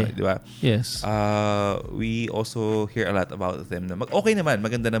 Okay. Di ba? Yes. We also hear a lot about them. Okay naman,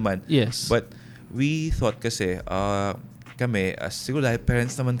 maganda naman. Yes. But we thought kasi, kami, siguro dahil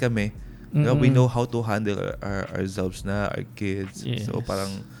parents naman kami, we know how to handle ourselves na, our kids. Yes. So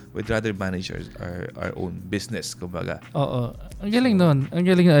parang, we'd rather manage our own business, kumbaga. Oo. Ang galing nun. Ang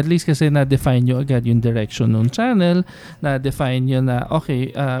galing nun. At least kasi na-define nyo agad yung direction ng channel. Na-define nyo na,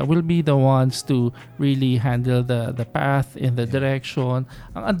 okay, we'll be the ones to really handle the path and the direction.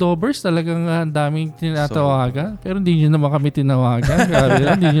 Ang Adobers, talagang ang daming tinatawagan. Pero hindi nyo naman kami tinawagan. Grabe,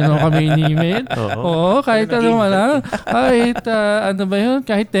 hindi nyo naman kami in-email. Oo, kahit ano man lang. Kahit, ano ba yun?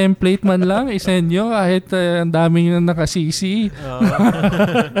 Kahit template man lang, isend nyo. Kahit ang daming nakasisi.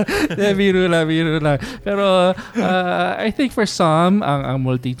 Biro lang. Pero I think for some, ang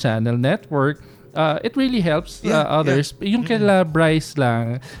multi-channel network, it really helps others. Yung kila Bryce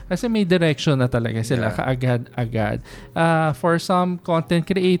lang, kasi may direction na talaga sila kaagad-agad. For some content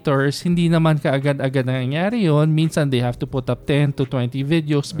creators, hindi naman kaagad-agad nangyayari yun. Minsan, they have to put up 10 to 20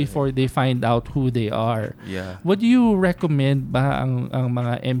 videos before they find out who they are. Yeah. Would you recommend ba ang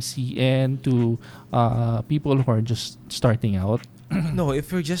mga MCN to people who are just starting out? No,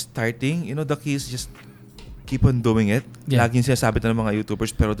 if you're just starting, the key is just keep on doing it. Laging sinasabi ng mga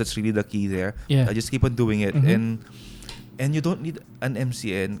YouTubers, pero that's really the key there. Just keep on doing it. And you don't need an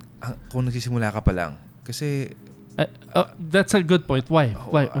MCN kung nagsisimula ka pa lang. Kasi that's a good point. Why?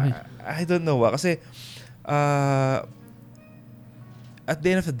 I don't know. Kasi at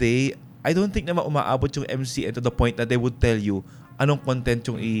the end of the day, I don't think na umaabot yung MCN to the point na they would tell you anong content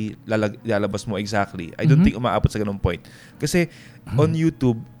yung ilalabas mo exactly. I don't think umaabot sa ganung point. Kasi on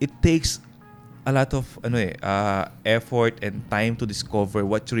YouTube, it takes a lot of effort and time to discover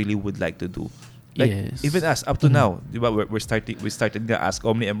what you really would like to do. Like even us up to now, di ba, we started nga Ask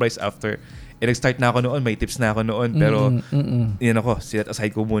Omni and Bryce after nag-start na ako noon, may tips na ako noon, pero yan ako, set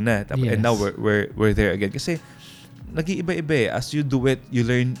aside ko muna. And now we're there again kasi nag-iiba-iba. As you do it, you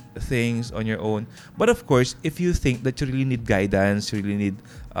learn things on your own. But of course, if you think that you really need guidance, you really need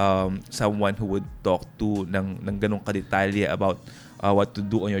someone who would talk to ng ganong kadetalye about what to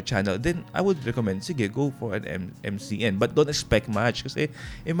do on your channel, then I would recommend, sige, go for an MCN. But don't expect much kasi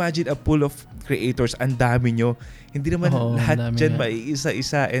imagine a pool of creators, ang dami nyo. Hindi naman lahat dyan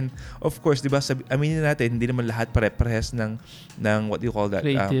maiisa-isa. And of course, di ba, aminin natin, hindi naman lahat pare-parehas ng what do you call that?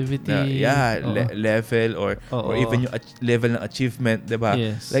 Creativity. Level or even yung level ng achievement, di ba?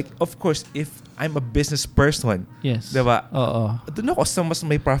 Yes. Like, of course, if I'm a business person. Yes. Diba? Oo. Doon ako sa mas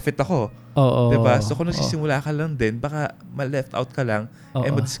may profit ako. Oo. Diba? So kung nagsisimula ka lang din, baka ma-left out ka lang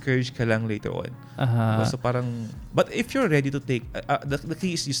and ma-discourage ka lang later on. Diba? So parang, but if you're ready to take, the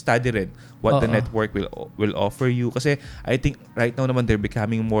key is you study rin what the network will offer you. Kasi I think right now naman they're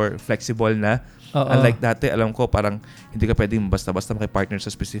becoming more flexible na. Unlike dati, alam ko parang hindi ka pwedeng basta-basta makipartner sa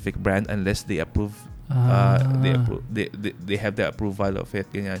specific brand unless they approve. They have the approval of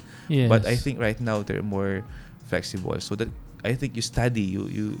it. Ganyan. Yes. But I think right now they're more flexible. So that I think you study,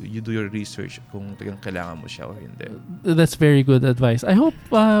 you do your research kung talagang kailangan mo siya or hindi. That's very good advice. I hope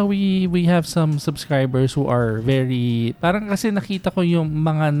we have some subscribers who are very, parang kasi nakita ko yung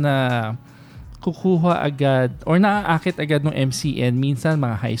mga na kukuha agad or naaakit agad ng MCN, minsan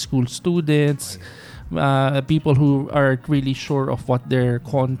mga high school students, people who are really sure of what their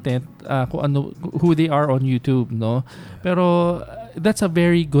content, who they are on YouTube, no? Pero that's a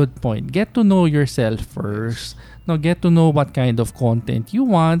very good point. Get to know yourself first. No, get to know what kind of content you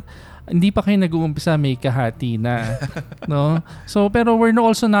want. Hindi pa kayo nag-uumpisa, may kahati na, no? So pero we're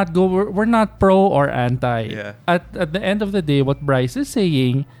not pro or anti. Yeah. At the end of the day, what Bryce is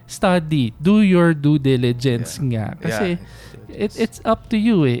saying, study, do your due diligence nga. Kasi it's up to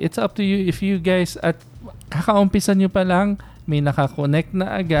you eh. It's up to you if you guys at kakaumpisa nyo pa lang, may nakakonect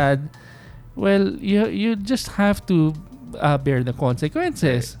na agad. Well, you just have to bear the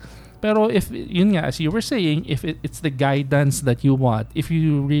consequences. Pero if, yun nga, as you were saying, if it's the guidance that you want, if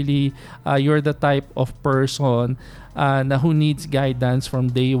you really, you're the type of person na who needs guidance from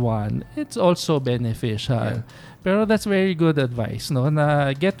day one, it's also beneficial. Pero that's very good advice, no?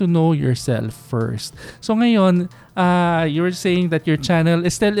 Na get to know yourself first. So ngayon, you're saying that your channel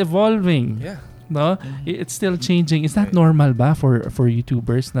is still evolving. Yeah. No? It's still changing. Is that normal ba for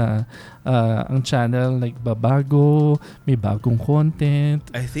YouTubers na ang channel like babago, may bagong content?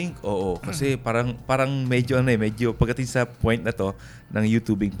 I think oo kasi parang medyo pagdating sa point na to ng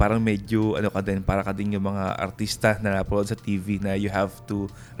YouTubing, parang medyo para ka din yung mga artista na na-upload sa TV na you have to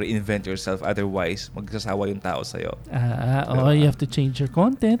reinvent yourself, otherwise magsasawa yung tao sa'yo. You have to change your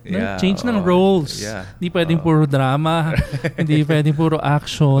content. No? Change ng roles. Hindi pwedeng puro drama. Hindi pwedeng puro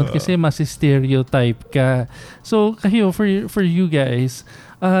action kasi mas-stereotype ka. So kayo, for you guys,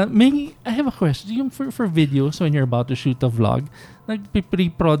 I have a question. Yung for videos when you're about to shoot a vlog,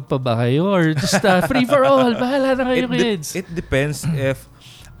 nagpi-pre-prod pa ba kayo or just free for all? Bahala na kayo, kids. It depends if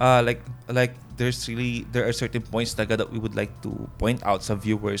like there are certain points that we would like to point out sa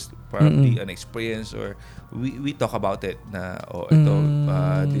viewers, probably an experience, or we talk about it na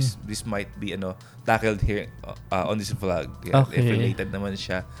this might be tackled here on this vlog. If related naman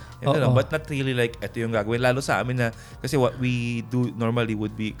siya. But not really like ito yung gagawin. Lalo sa amin na kasi what we do normally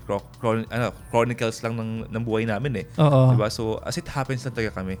would be chronicles lang ng buhay namin eh. Diba? So as it happens lang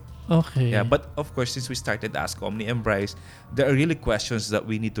talaga kami. Okay. Yeah, but of course since we started Ask Omni and Bryce, there are really questions that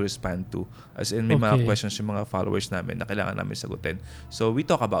we need to respond to. As in may mga questions yung mga followers namin na kailangan namin sagutin. So we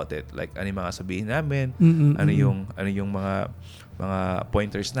talk about it. Like ano yung mga sabihin namin, ano yung mga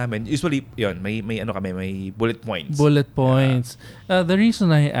pointers namin. Usually, yun, may bullet points. Bullet points. The reason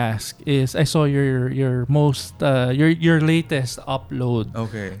I ask is I saw your most your latest upload.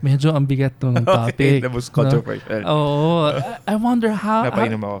 Okay. Medyo ang bigat ng topic. Okay, the most controversial. I wonder how.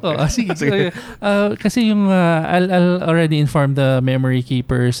 Napainom ako. Sige. Kasi yung I'll already inform the memory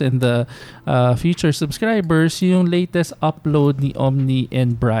keepers and the future subscribers, yung latest upload ni Omni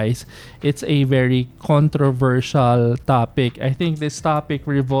and Bryce, it's a very controversial topic. I think this topic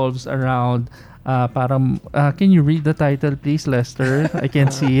revolves around can you read the title please, Lester? I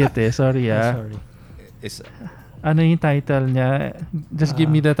can't see it sorry. Sorry. Ano yung title niya? Just give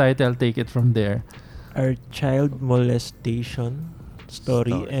me the title, take it from there. Our child molestation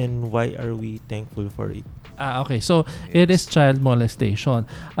story and why are we thankful for it? Okay. So, it is child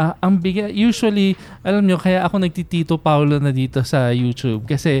molestation. Ang bigat, usually, alam nyo, kaya ako nagtitito Paulo na dito sa YouTube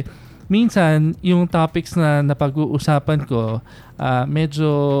kasi minsan, yung topics na napag-uusapan ko, medyo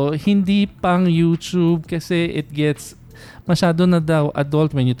hindi pang YouTube kasi it gets masyado na daw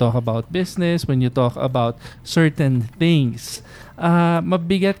adult when you talk about business, when you talk about certain things.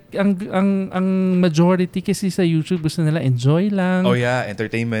 Mabigat ang majority kasi sa YouTube gusto nila enjoy lang. Oh yeah,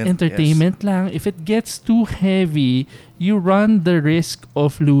 entertainment lang. If it gets too heavy, you run the risk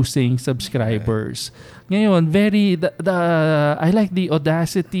of losing subscribers. Ngayon, I like the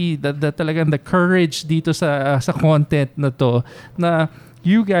audacity, talagang the courage dito sa content na to, na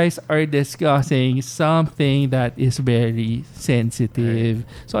you guys are discussing something that is very sensitive.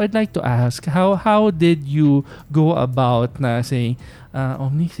 So I'd like to ask, how did you go about na saying,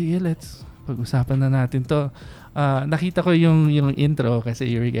 Omni, sige, let's pag-usapan na natin to. nakita ko yung intro kasi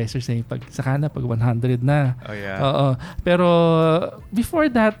you guys are saying pag 100 na. Oh yeah. Oo. Pero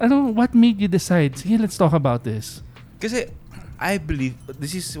before that, what made you decide? Sige, let's talk about this. Kasi I believe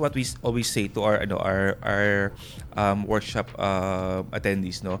this is what we always say to our workshop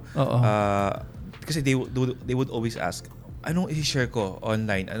attendees, no? Kasi they would always ask, anong i-share ko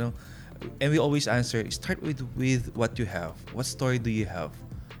online? And we always answer, start with what you have. What story do you have?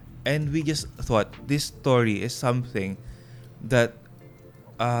 And we just thought this story is something that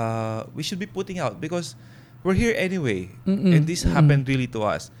we should be putting out because we're here anyway. And this happened really to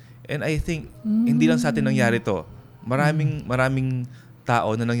us. And I think hindi lang sa atin nangyari to. Maraming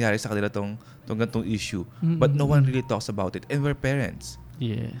tao na nangyari sa kanila tong ganitong issue. But no one really talks about it. And we're parents.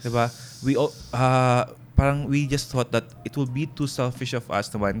 Yes. Diba? We just thought that it will be too selfish of us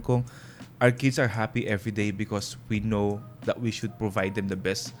naman kung our kids are happy every day because we know that we should provide them the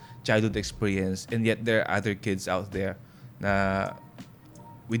best childhood experience, and yet there are other kids out there na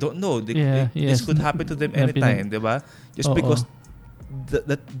we don't know. This could happen to them anytime, diba? Just because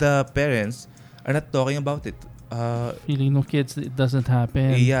the parents are not talking about it. Feeling no kids, it doesn't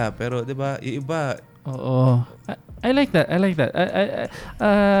happen. Yeah, pero diba, iba. Oo. I like that. I like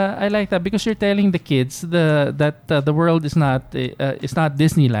that because you're telling the kids that the world is not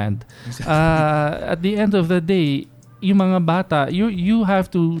Disneyland. At the end of the day, yung mga bata, you have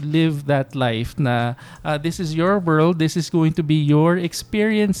to live that life na this is your world, this is going to be your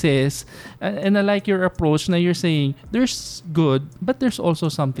experiences, and I like your approach na you're saying there's good but there's also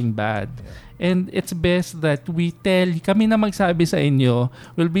something bad. And it's best that kami na magsabi sa inyo,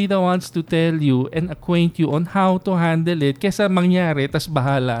 will be the ones to tell you and acquaint you on how to handle it kesa mangyari, tas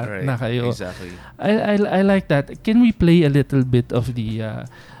bahala na kayo. Exactly. I like that. Can we play a little bit of the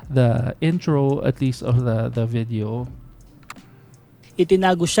intro, at least of the video?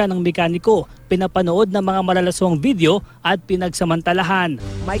 Itinago siya ng mekaniko, pinapanood ng mga malalaswang video at pinagsamantalahan.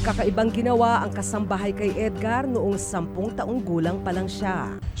 May kakaibang ginawa ang kasambahay kay Edgar noong 10 taong gulang pa lang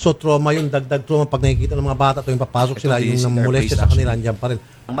siya. So trauma yung dagdag trauma pag nakikita ng mga bata tuwing papasok sila, yung namulest sa kanila, andyan pa rin.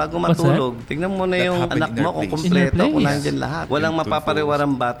 Bago matulog, tignan mo na yung anak mo kung kumpleto, kung nandyan lahat. Walang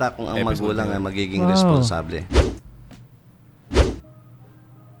mapapariwarang bata kung ang magulang ay magiging responsable.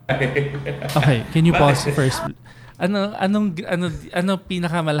 Okay, can you pause first? Ano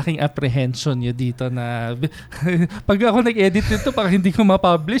pinakamalaking apprehension niyo dito na pag ako nag-edit nito baka hindi ko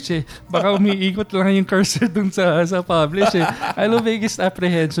ma-publish baka umiikot lang yung cursor dun sa publish Ano biggest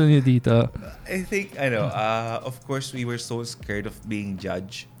apprehension niyo dito? I think of course we were so scared of being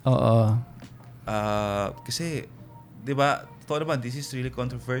judged. Kasi 'di ba, totoo naman, this is really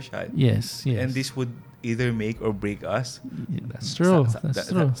controversial. Yes. And this would either make or break us. That's true.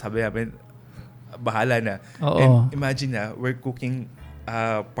 Sabi namin, bahala na. And imagine na, we're cooking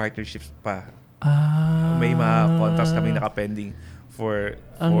partnerships pa. May mga contracts kami nakapending for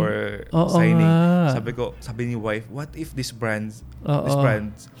signing. Sabi ni wife, what if these brands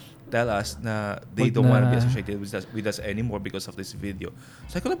tell us na they don't want to be associated with us anymore because of this video?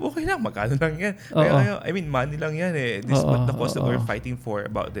 So I ko, okay lang, magkano lang yan. I mean, money lang yan This is what the cost that we're fighting for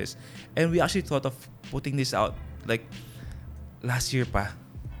about this. And we actually thought of putting this out like last year pa.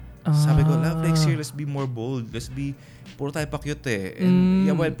 Sabi ko, next year, let's be more bold. Let's be, puro tayo pa-cute And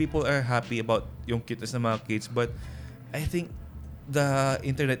while people are happy about yung cuteness ng mga kids, but I think the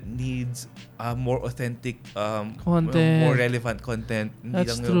internet needs more authentic, content. more relevant content. Hindi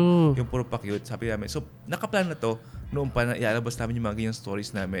That's lang true. yung puro pa-cute. Sabi namin. So, nakaplan na to. Noong pa na ialabas namin yung mga ganyang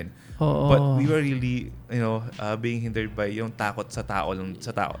stories namin. But we were really, being hindered by yung takot sa tao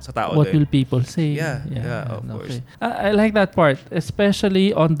What will people say? Yeah, of course. I like that part,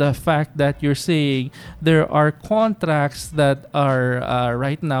 especially on the fact that you're saying there are contracts that are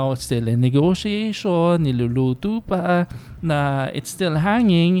right now still in negotiation, niluluto pa, na it's still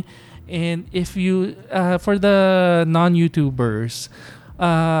hanging. And if you, for the non-YouTubers,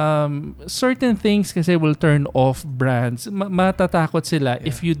 certain things kasi will turn off brands. Matatakot sila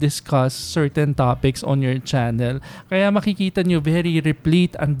if you discuss certain topics on your channel. Kaya makikita nyo very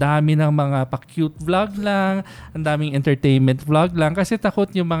replete, ang dami ng mga pa-cute vlog lang, ang daming entertainment vlog lang kasi takot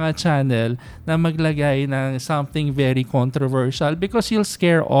yung mga channel na maglagay ng something very controversial because you'll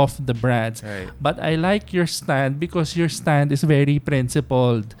scare off the brands. Right. But I like your stand because your stand is very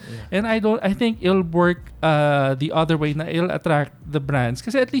principled. And I think it'll work the other way na it'll attract the brands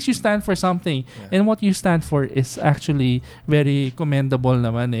kasi at least you stand for something and what you stand for is actually very commendable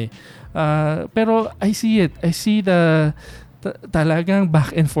naman pero I see the talagang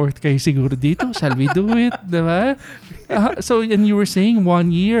back and forth kayo siguro dito. Shall we do it? Diba? So, and you were saying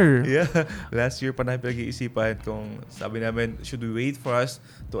 1 year. Yeah. Last year pa namin pinag-iisipan kung sabi namin, should we wait for us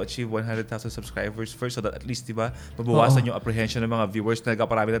to achieve 100,000 subscribers first so that at least, diba, mabawasan yung apprehension ng mga viewers na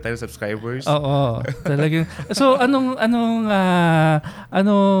nagkaparami na tayo ng subscribers? Oo. Talagang. So, anong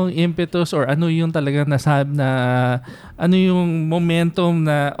impetus or ano yung talagang nasab na ano yung momentum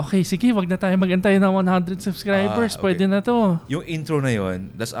na okay, sige, wag na tayo magantay ng 100 subscribers. Okay. Pwede na to. Yung intro na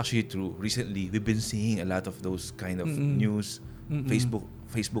yon, that's actually true. Recently, we've been seeing a lot of those kind of news,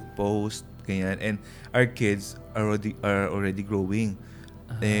 Facebook posts, ganyan. And our kids are already growing.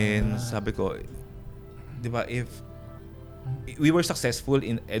 And sabi ko, di ba, if we were successful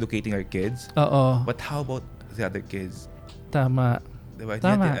in educating our kids, but how about the other kids? Tama. Diba?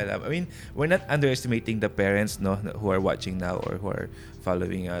 I mean, we're not underestimating the parents, no, who are watching now or who are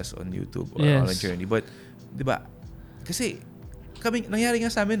following us on YouTube or on a journey. But, di ba, kasi nangyari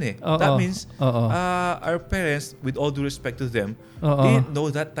nga sa amin eh. That means our parents, with all due respect to them, didn't know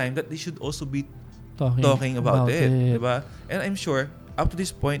that time that they should also be talking about it. Diba? And I'm sure, up to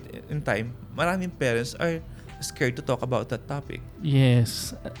this point in time, maraming parents are scared to talk about that topic.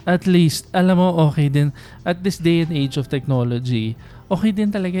 Yes. At least, alam mo, okay din. At this day and age of technology, okay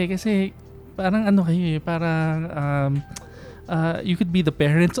din talaga kasi parang ano kayo parang you could be the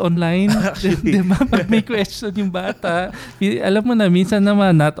parents online. Diba? Pag may question yung bata, alam mo na, minsan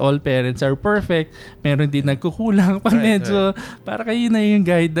naman, not all parents are perfect. Meron din nagkukulang pag medyo, para kayo na yung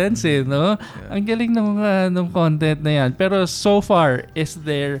guidance eh, no? Yeah. Ang galing ng content na yan. Pero so far, is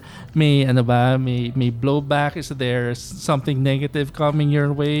there, may blowback? Is there something negative coming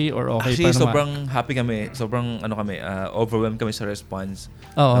your way? Or okay actually, pa naman? sobrang happy kami. Sobrang overwhelmed kami sa response.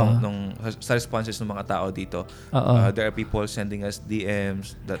 Sa responses ng mga tao dito. There are people sending us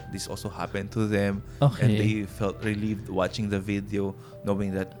DMs that this also happened to them, and they felt relieved watching the video, knowing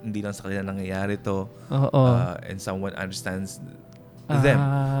that hindi lang sa kanila nangyayari to, and someone understands them.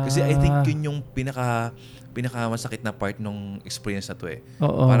 Kasi I think yun yung pinaka masakit na part ng experience na to eh.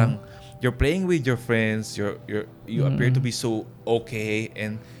 Parang you're playing with your friends, you appear to be so okay,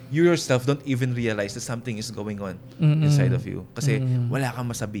 and you yourself don't even realize that something is going on inside of you. Kasi wala kang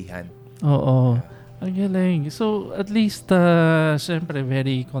masabihan. Ang galing. So, at least, syempre,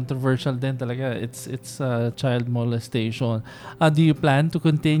 very controversial din talaga. It's child molestation. Do you plan to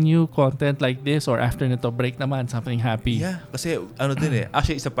continue content like this or after nito break naman, something happy? Yeah. Kasi, din eh.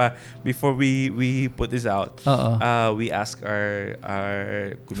 Actually, isa pa, before we put this out, we ask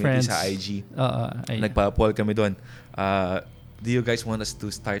our community sa IG. Nagpa-poll kami doon. Do you guys want us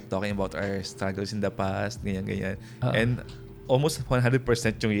to start talking about our struggles in the past? Ganyan. And almost 100%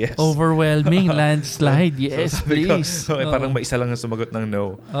 yung yes. Overwhelming landslide. Yes, so, please. Parang may isa lang ang sumagot ng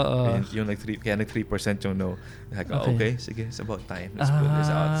no. And yung kaya 3% yung no. Okay, sige, it's about time. Let's put this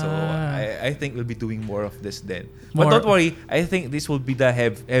out. So I think we'll be doing more of this then. But don't worry, I think this will be the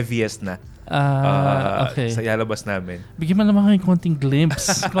heaviest na. Okay. Sa ilalabas namin. Bigyan mo naman kayong konting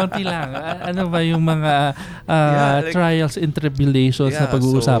glimpse. Konti lang. Ano ba yung mga trials and tribulations na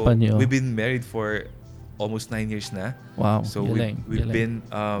pag-uusapan nyo? We've been married for almost 9 years na. Wow. So we've been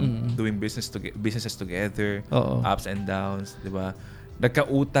doing businesses together, ups and downs, 'di ba?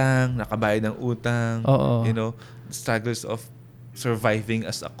 Nagka-utang, nakabayad ng utang, you know, struggles of surviving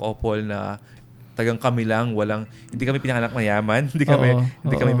as a couple na tagang kami lang, hindi kami pinanganak mayaman, hindi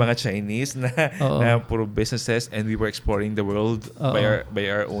kami mga Chinese na puro businesses, and we were exploring the world by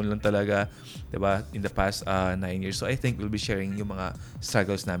our own lang talaga, 'di ba, in the past 9 years. So I think we'll be sharing yung mga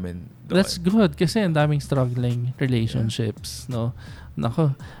struggles namin doon. That's good kasi ang daming struggling relationships, no?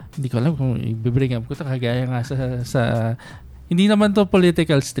 Nako, hindi ko alam kung i-bring up ko ito kagaya nga sa hindi naman to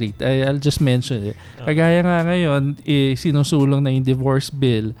political street. I'll just mention it. Kagaya nga ngayon, sinusulong na yung divorce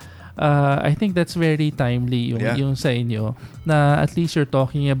bill. I think that's very timely yung sa inyo na at least you're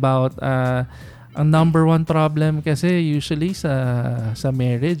talking about ang number one problem kasi usually sa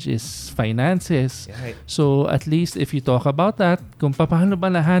marriage is finances. Yeah. So at least if you talk about that, kung paano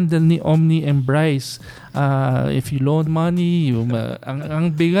ba na-handle ni Omni and Bryce, if you loan money,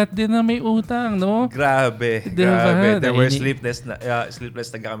 ang bigat din na may utang, no? Grabe. There were sleepless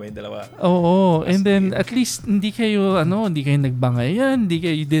na kami dalawa. Oo. And then at least hindi kayo nagbangayan,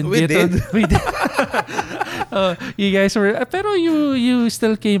 you did. You guys were, pero you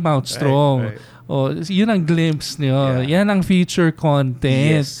still came out strong. Right. Yun ang glimpse niyo. Yeah. Yan ang feature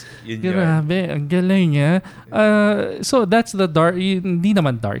content. Yes. Grabe, ang galing niya. So that's the hindi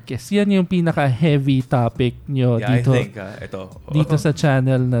naman darkest. Yan yung pinaka-heavy topic niyo dito. I think ito. Dito sa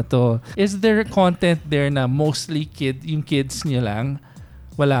channel na to. Is there content there na mostly yung kids niyo lang?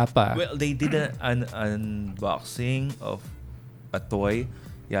 Wala pa. Well, they did an unboxing of a toy.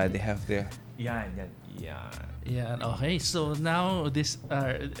 Yeah, they have their... Yan. Okay. So now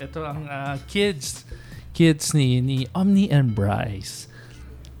ito ang kids ni Omni and Bryce.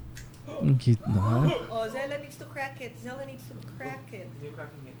 Ang cute na. Oh, Zella needs to crack it. You're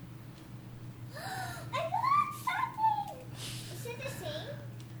cracking it. I got something! Is it the same?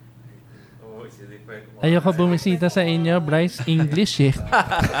 Oh, it's a different one. Ayoko bumisita sa inyo, Bryce. English eh.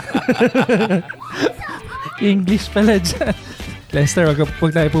 English pala dyan. Lester,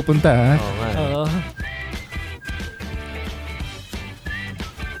 wag tayo pupunta ha. Oo nga. Oo.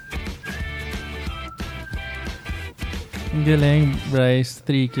 Ang galing, Bryce.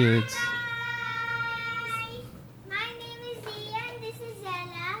 3 kids. My name is Zia and this is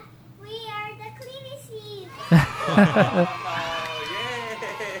Zella. We are the Cleanies. We're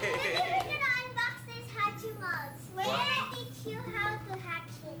gonna unbox this Hatchimals. We're gonna teach you how to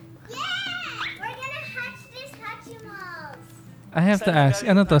hatch it. Yeah! We're gonna hatch this Hatchimals. I have to ask,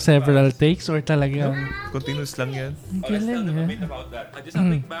 ano to? Several takes or talagang... Continuous lang yan. Ang galing Let's tell them a eh. bit about that. Just a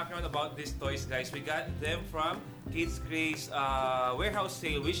quick background about these toys, guys. We got them from Kids Grace warehouse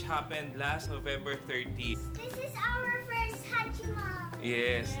sale, which happened last November 30. This is our first Hatchimal.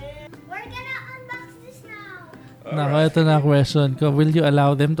 Yes. We're gonna unbox this now. Nako, ito na question ko. Will you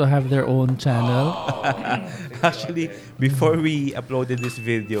allow them to have their own channel? Actually, before we uploaded this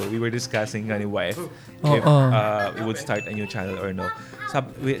video, we were discussing nga ni wife if we would start a new channel or no.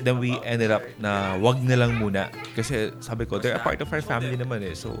 Then we ended up na wag na lang muna kasi sabi ko they're a part of our family naman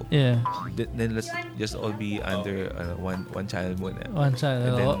eh. So Yeah. then let's just all be under one channel muna. One channel.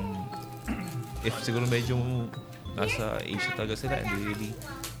 And then if siguro medyo nasa Asia talaga sila and they really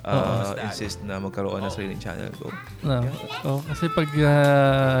insist na magkaroon ng sariling channel ko. No. Kasi pag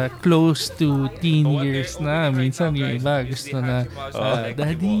close to teen years na, minsan yung iba gusto na,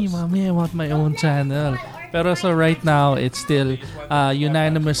 Daddy, Mommy, I want my own channel. Pero so right now, it's still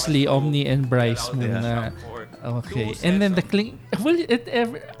unanimously Omni and Bryce muna. Okay. And then the will it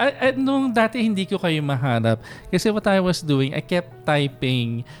ever... nung dati hindi ko kayo mahanap. Kasi what I was doing, I kept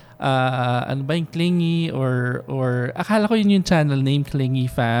typing ano ba yung Clingy or akala ko yun yung channel name, Clingy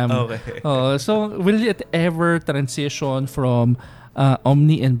Fam. Okay. So will it ever transition from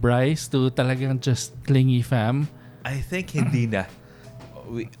Omni and Bryce to talagang just Clingy Fam? I think hindi na.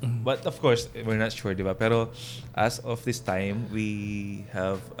 But of course, we're not sure, di ba? Pero as of this time, we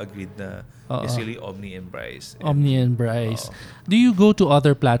have agreed na it's really Omni and Bryce. Omni and Bryce. Do you go to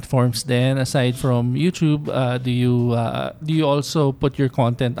other platforms then aside from YouTube? Do you also put your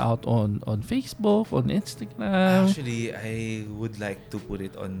content out on Facebook, on Instagram? Actually, I would like to put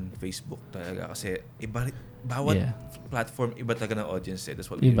it on Facebook talaga kasi bawat platform iba talaga ng audience eh. That's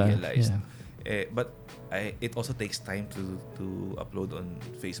what we realized. But it also takes time to upload on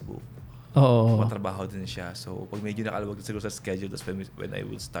Facebook. Matrabaho din siya. So, pag medyo nakalawag siguro sa schedule, that's when I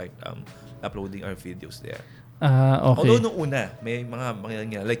will start uploading our videos there. Okay. Although nung una, may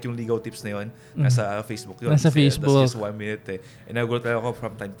mga like yung legal tips na yun, nasa Facebook yun. Nasa Facebook. That's just 1 minute eh. And nagulat ako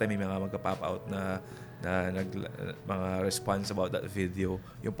from time to time, may mga magka-pop out na mga response about that video.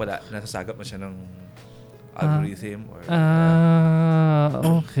 Yung pala, nasasagap na siya ng algorithm or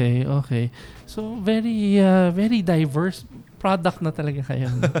okay. So very diverse product na talaga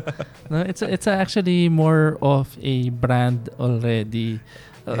kayo. No, it's actually more of a brand already.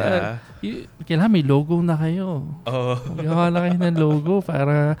 Kailangan may logo na kayo. Gawa na kayo ng logo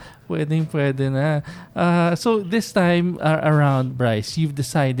para pwede na. So this time around, Bryce, you've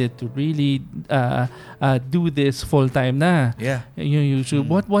decided to really do this full-time na. Yeah. Yung YouTube.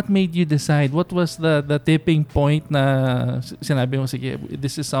 What made you decide? What was the tipping point na sinabi mo, sige,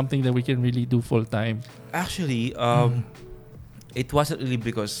 this is something that we can really do full-time? Actually, it wasn't really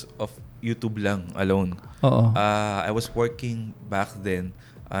because of YouTube lang alone. I was working back then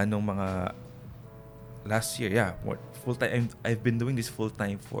nung mga last year, full-time. I've been doing this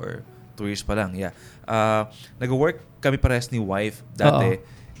full-time for 2 years pa lang, nag-work kami parehas ni wife dati,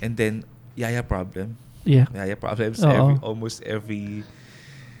 and then yaya problems almost every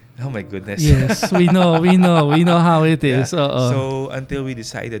oh my goodness. Yes, we know how it is. So until we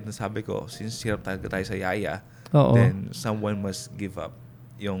decided na sabi ko, since hirap talaga tayo sa yaya, then someone must give up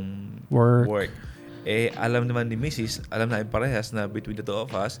yung work. Alam naman ni Mrs., alam namin parehas na between the two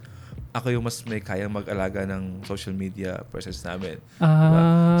of us, ako yung mas may kayang mag-alaga ng social media presence namin. Diba?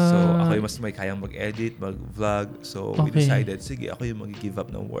 So, ako yung mas may kayang mag-edit, mag-vlog. So, we decided, sige, ako yung mag-give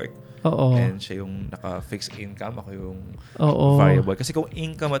up ng work. And siya yung naka-fixed income, ako yung variable. Kasi kung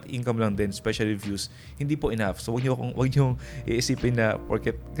income at income lang din, especially views, hindi po enough. So, wag niyo iisipin na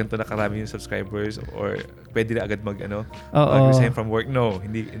porket ganito na karami yung subscribers or pwede na agad mag-resign from work. No,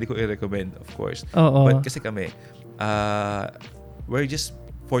 hindi ko i-recommend, of course. But kasi kami, we're just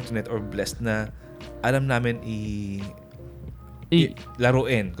fortunate or blessed na alam namin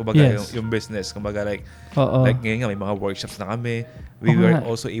laruin, kumbaga yung business, kumbaga like ngayon nga may mga workshops na kami. We were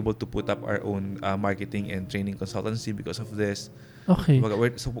also able to put up our own marketing and training consultancy because of this. Okay.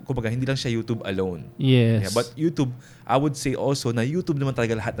 Kumbaga hindi lang siya YouTube alone. Yes. Yeah, but YouTube, I would say also na YouTube naman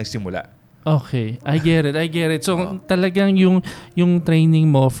talaga lahat nagsimula. Okay, I get it. So talagang yung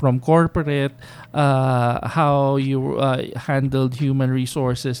training mo from corporate, how you handled human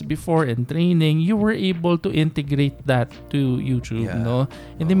resources before and training, you were able to integrate that to YouTube, no?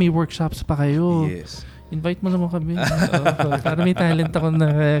 And then may workshops pa kayo. Yes. Invite mo naman kami. Para may talent ako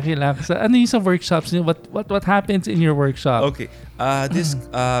na kailangan. Ano yung sa workshops niyo? What happens in your workshop? Okay. This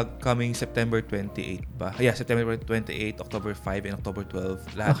coming September 28 ba? Yeah, September 28, October 5, and October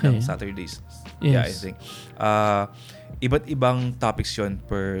 12. Lahat ng Saturdays. Yes. Yeah, I think. Iba't ibang topics yon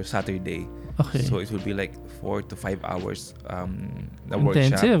per Saturday. Okay. So it will be like 4 to 5 hours na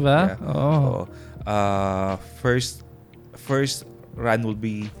intensive, workshop. Yeah. First run will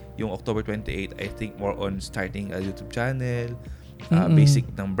be yung October 28, I think more on starting a YouTube channel, basic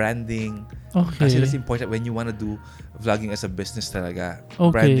ng branding. Okay. Kasi that's important when you wanna do vlogging as a business talaga.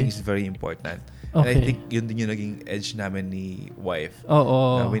 Okay. Branding is very important. Okay. And I think yun din yung naging edge namin ni wife.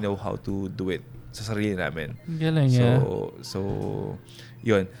 Oo. Na we know how to do it sa sarili namin. Galing So,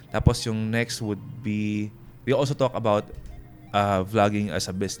 yun. Tapos yung next would be, we also talk about vlogging as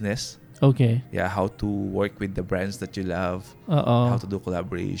a business. Okay. Yeah, how to work with the brands that you love. How to do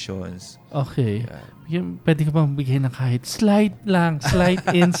collaborations. Okay. Pwede ka bang bigay ng kahit slight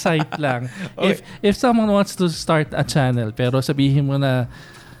insight lang. Okay. If someone wants to start a channel, pero sabihin mo na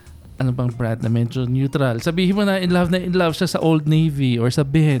ano bang brand na medyo neutral. Sabihin mo na in love siya sa Old Navy or sa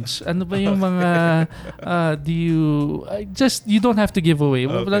Bench. Ano ba yung mga you don't have to give away.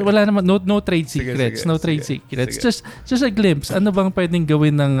 Okay. Wala naman no trade secrets, secrets. Just a glimpse. Ano bang pwedeng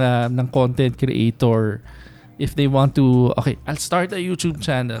gawin ng content creator if they want to I'll start a YouTube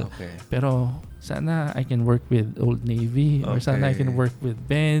channel. Okay. Pero sana I can work with Old Navy or sana I can work with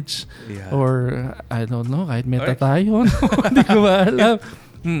Bench or I don't know, kahit Meta tayo. Hindi ko ba alam.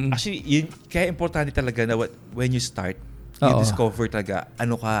 Actually, kaya importante talaga na when you start, you discover talaga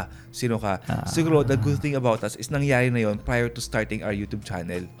ano ka, sino ka. Siguro, the good thing about us is nangyari na yon prior to starting our YouTube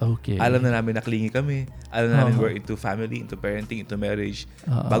channel. Okay. Alam na namin na clingy kami. Alam na namin we're into family, into parenting, into marriage.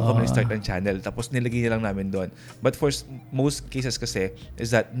 Bago kami start ng channel. Tapos nilagay na lang namin doon. But for most cases kasi,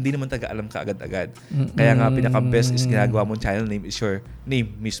 is that hindi naman talaga alam ka agad-agad. Kaya nga, pinaka-best is ginagawa mong channel name is your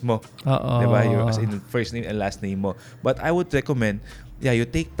name mismo. Diba? Your as in first name and last name mo. But I would recommend, you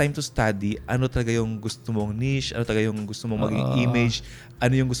take time to study ano talaga yung gusto mong niche, ano talaga yung gusto mong maging image,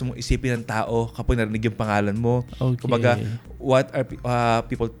 ano yung gusto mong isipin ng tao kapag narinig yung pangalan mo. Okay. Kumbaga, what are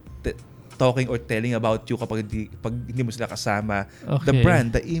people talking or telling about you kapag hindi mo sila kasama. Okay. The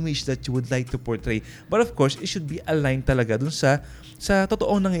brand, the image that you would like to portray. But of course, it should be aligned talaga dun sa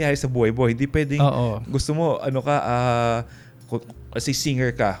totoong nangyayari sa buhay-buhay. Hindi pwedeng gusto mo, say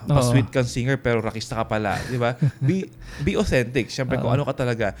singer ka, pa-sweet kang singer pero rakista ka pala, di ba? Be authentic. Siyempre kung ano ka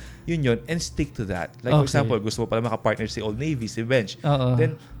talaga, yun and stick to that. Like for example, gusto mo pala maka-partner si Old Navy, si Bench.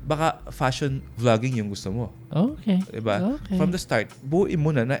 Then baka fashion vlogging yung gusto mo. Okay. Di ba? Okay. From the start, buuin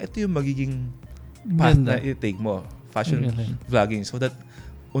mo na ito yung magiging path na i-take mo. Fashion vlogging. So that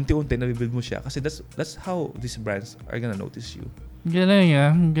unti-unti nabibuild mo siya. Kasi that's how these brands are gonna notice you. Galing.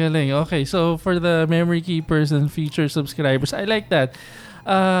 Okay, so for the memory keepers and future subscribers, I like that.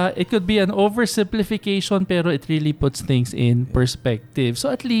 It could be an oversimplification pero it really puts things in perspective.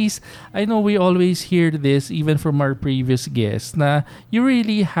 So at least, I know we always hear this even from our previous guests na you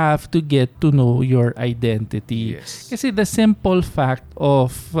really have to get to know your identity. Yes. Kasi the simple fact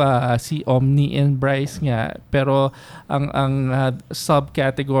of si Omni and Bryce nga, pero ang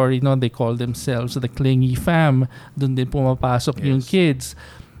subcategory, no, they call themselves the clingy fam. Doon din pumapasok yung kids.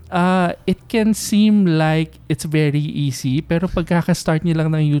 It can seem like it's very easy pero pagkaka-start niyo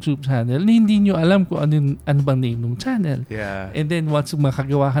lang ng YouTube channel, hindi niyo alam kung ano bang name ng channel. Yeah. And then once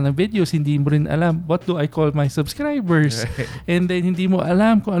makagawa ka ng videos, hindi mo rin alam what do I call my subscribers. Right. And then hindi mo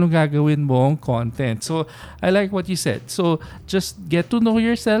alam kung anong gagawin mong content. So I like what you said. So just get to know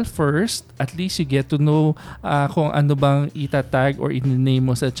yourself first. At least you get to know kung ano bang itatag or i-name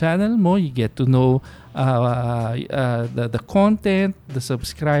mo sa channel mo. You get to know the content, the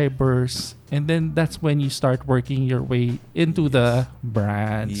subscribers, and then that's when you start working your way into the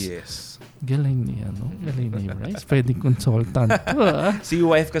brands. Yes. Galing niya, no? Galing niya, right? Pwedeng consultant. Si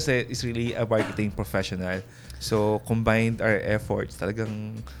wife kasi is really a marketing professional. So, combined our efforts,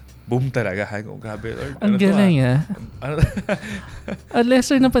 talagang boom talaga. Grabe, Lord. Ang galing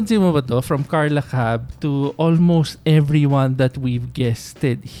Lester, napansin mo ba to? From Carla Cab to almost everyone that we've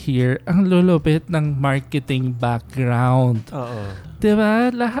guested here, ang lulupit ng marketing background. Oo. Diba?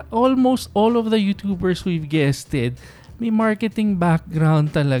 Almost all of the YouTubers we've guested, may marketing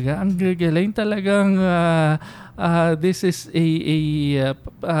background talaga. Ang gagaling talagang this is a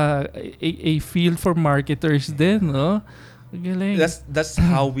field for marketers din, no? Galing. That's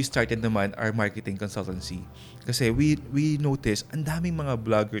how we started naman our marketing consultancy. Kasi we noticed ang daming mga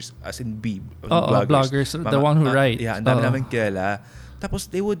vloggers, as in vloggers, the one who write. Yeah, ang dami namin kilala. Tapos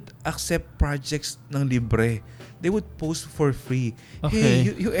they would accept projects ng libre. They would post for free. Okay.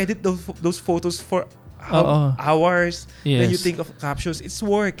 Hey, you edit those photos for hours. Then you think of captions. It's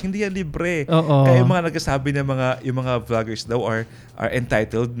work, hindi yan libre. Kaya yung mga nagsasabi na yung mga vloggers daw are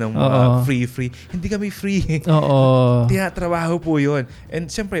entitled ng mga free. Hindi kami free. Tinatrabaho po yun. And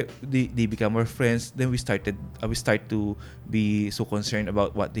siyempre, they become our friends. Then we start to be so concerned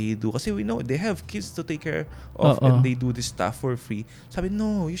about what they do. Kasi we know they have kids to take care of and they do this stuff for free. Sabi,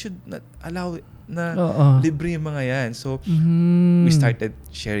 no, you should not allow na libre yung mga yan. So, we started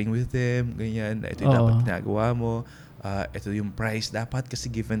sharing with them, ganyan, ito yung dapat ginagawa mo, ito yung price dapat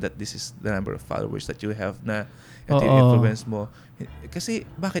kasi given that this is the number of followers that you have na ito yung influence mo. Kasi,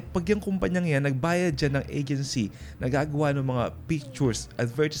 bakit? Pag yung kumpanyang yan, nagbayad dyan ng agency, nagagawa ng mga pictures,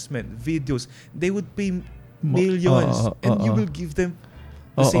 advertisement, videos, they would pay millions and you will give them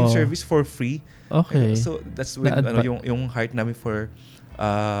the same service for free. Okay. So, that's when yung heart namin for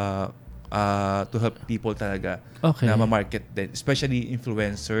to help people talaga na ma-market din. Especially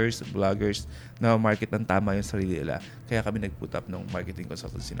influencers, vloggers, na ma-market ng tama yung sarili nila. Kaya kami nag-put up ng marketing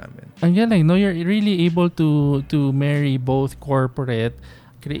consultancy namin. Ang galing, no? You're really able to marry both corporate,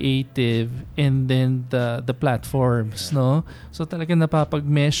 creative, and then the platforms, no? So talaga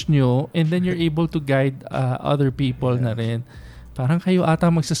napapag-mesh nyo and then you're able to guide other people na rin. Parang kayo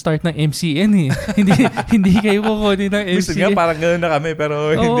ata magsa-start ng MCN eh. hindi kayo kukunin ng MCN. Gusto nga parang gano'n na kami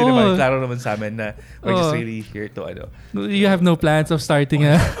pero hindi naman. Klaro naman sa amin na we're just really here to You have no plans of starting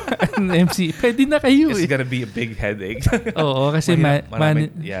an MC. Pwede na kayo It's gonna be a big headache. Kasi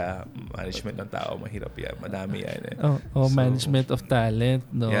management ng tao, mahirap yan. Madami yan eh. Management of talent,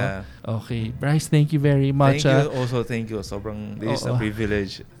 no? Yeah. Okay. Bryce, thank you very much. Thank you. Sobrang, this is a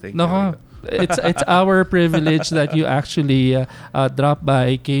privilege. Thank you. It's our privilege that you actually dropped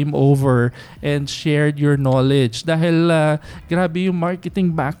by, came over, and shared your knowledge. Dahil grabe yung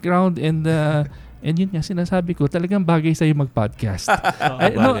marketing background and yun nga sinasabi ko, talagang bagay sa'yo mag-podcast.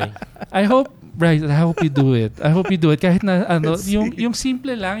 I hope, Bryce, I hope you do it. Kahit na yung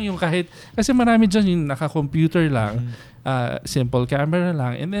simple lang, yung kahit, kasi marami dyan yung naka-computer lang, simple camera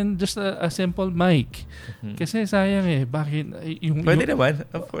lang, and then just a simple mic. Kasi sayang bakit pwede naman,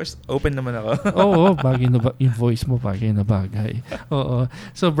 of course, open naman ako. Bagay na yung voice mo, bagay na bagay.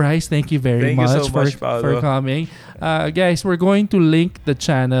 So Bryce, thank you very much, so much for coming. Guys, we're going to link the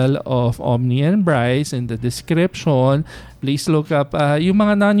channel of Omni and Bryce in the description. Please look up yung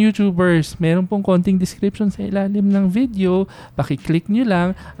mga non-YouTubers. Meron pong konting description sa ilalim ng video. Paki-click nyo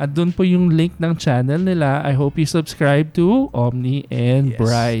lang at doon po yung link ng channel nila. I hope you subscribe to Omni and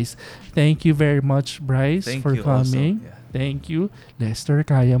Bryce. Thank you very much, Bryce, for coming. Also. Yeah. Thank you. Lester,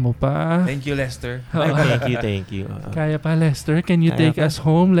 kaya mo pa. Thank you, Lester. Thank you. Kaya pa, Lester. Can you take us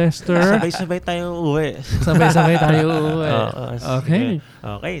home, Lester? Sabay-sabay tayo uuwi.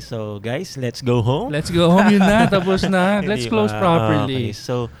 Okay, so guys, let's go home. Yun na, tapos na. Let's close properly.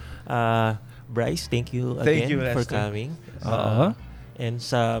 So, Bryce, thank you again for coming. And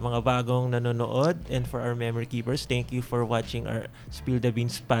sa mga bagong nanonood and for our memory keepers, thank you for watching our Spill the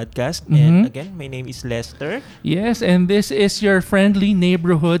Beans podcast. And again, my name is Lester. Yes, and this is your friendly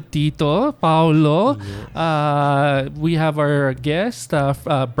neighborhood Tito, Paolo. Yes. We have our guest,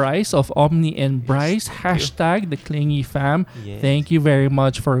 Bryce of Omni and Bryce. Hashtag the Clingy Fam. Yes. Thank you very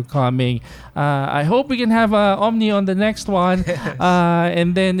much for coming. I hope we can have Omni on the next one.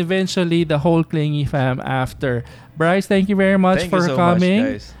 And then eventually the whole Clingy Fam after. Bryce, thank you very much for coming.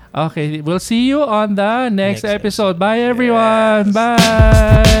 Much, guys. Okay, we'll see you on the next episode. Bye, everyone. Yes.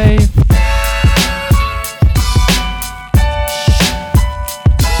 Bye.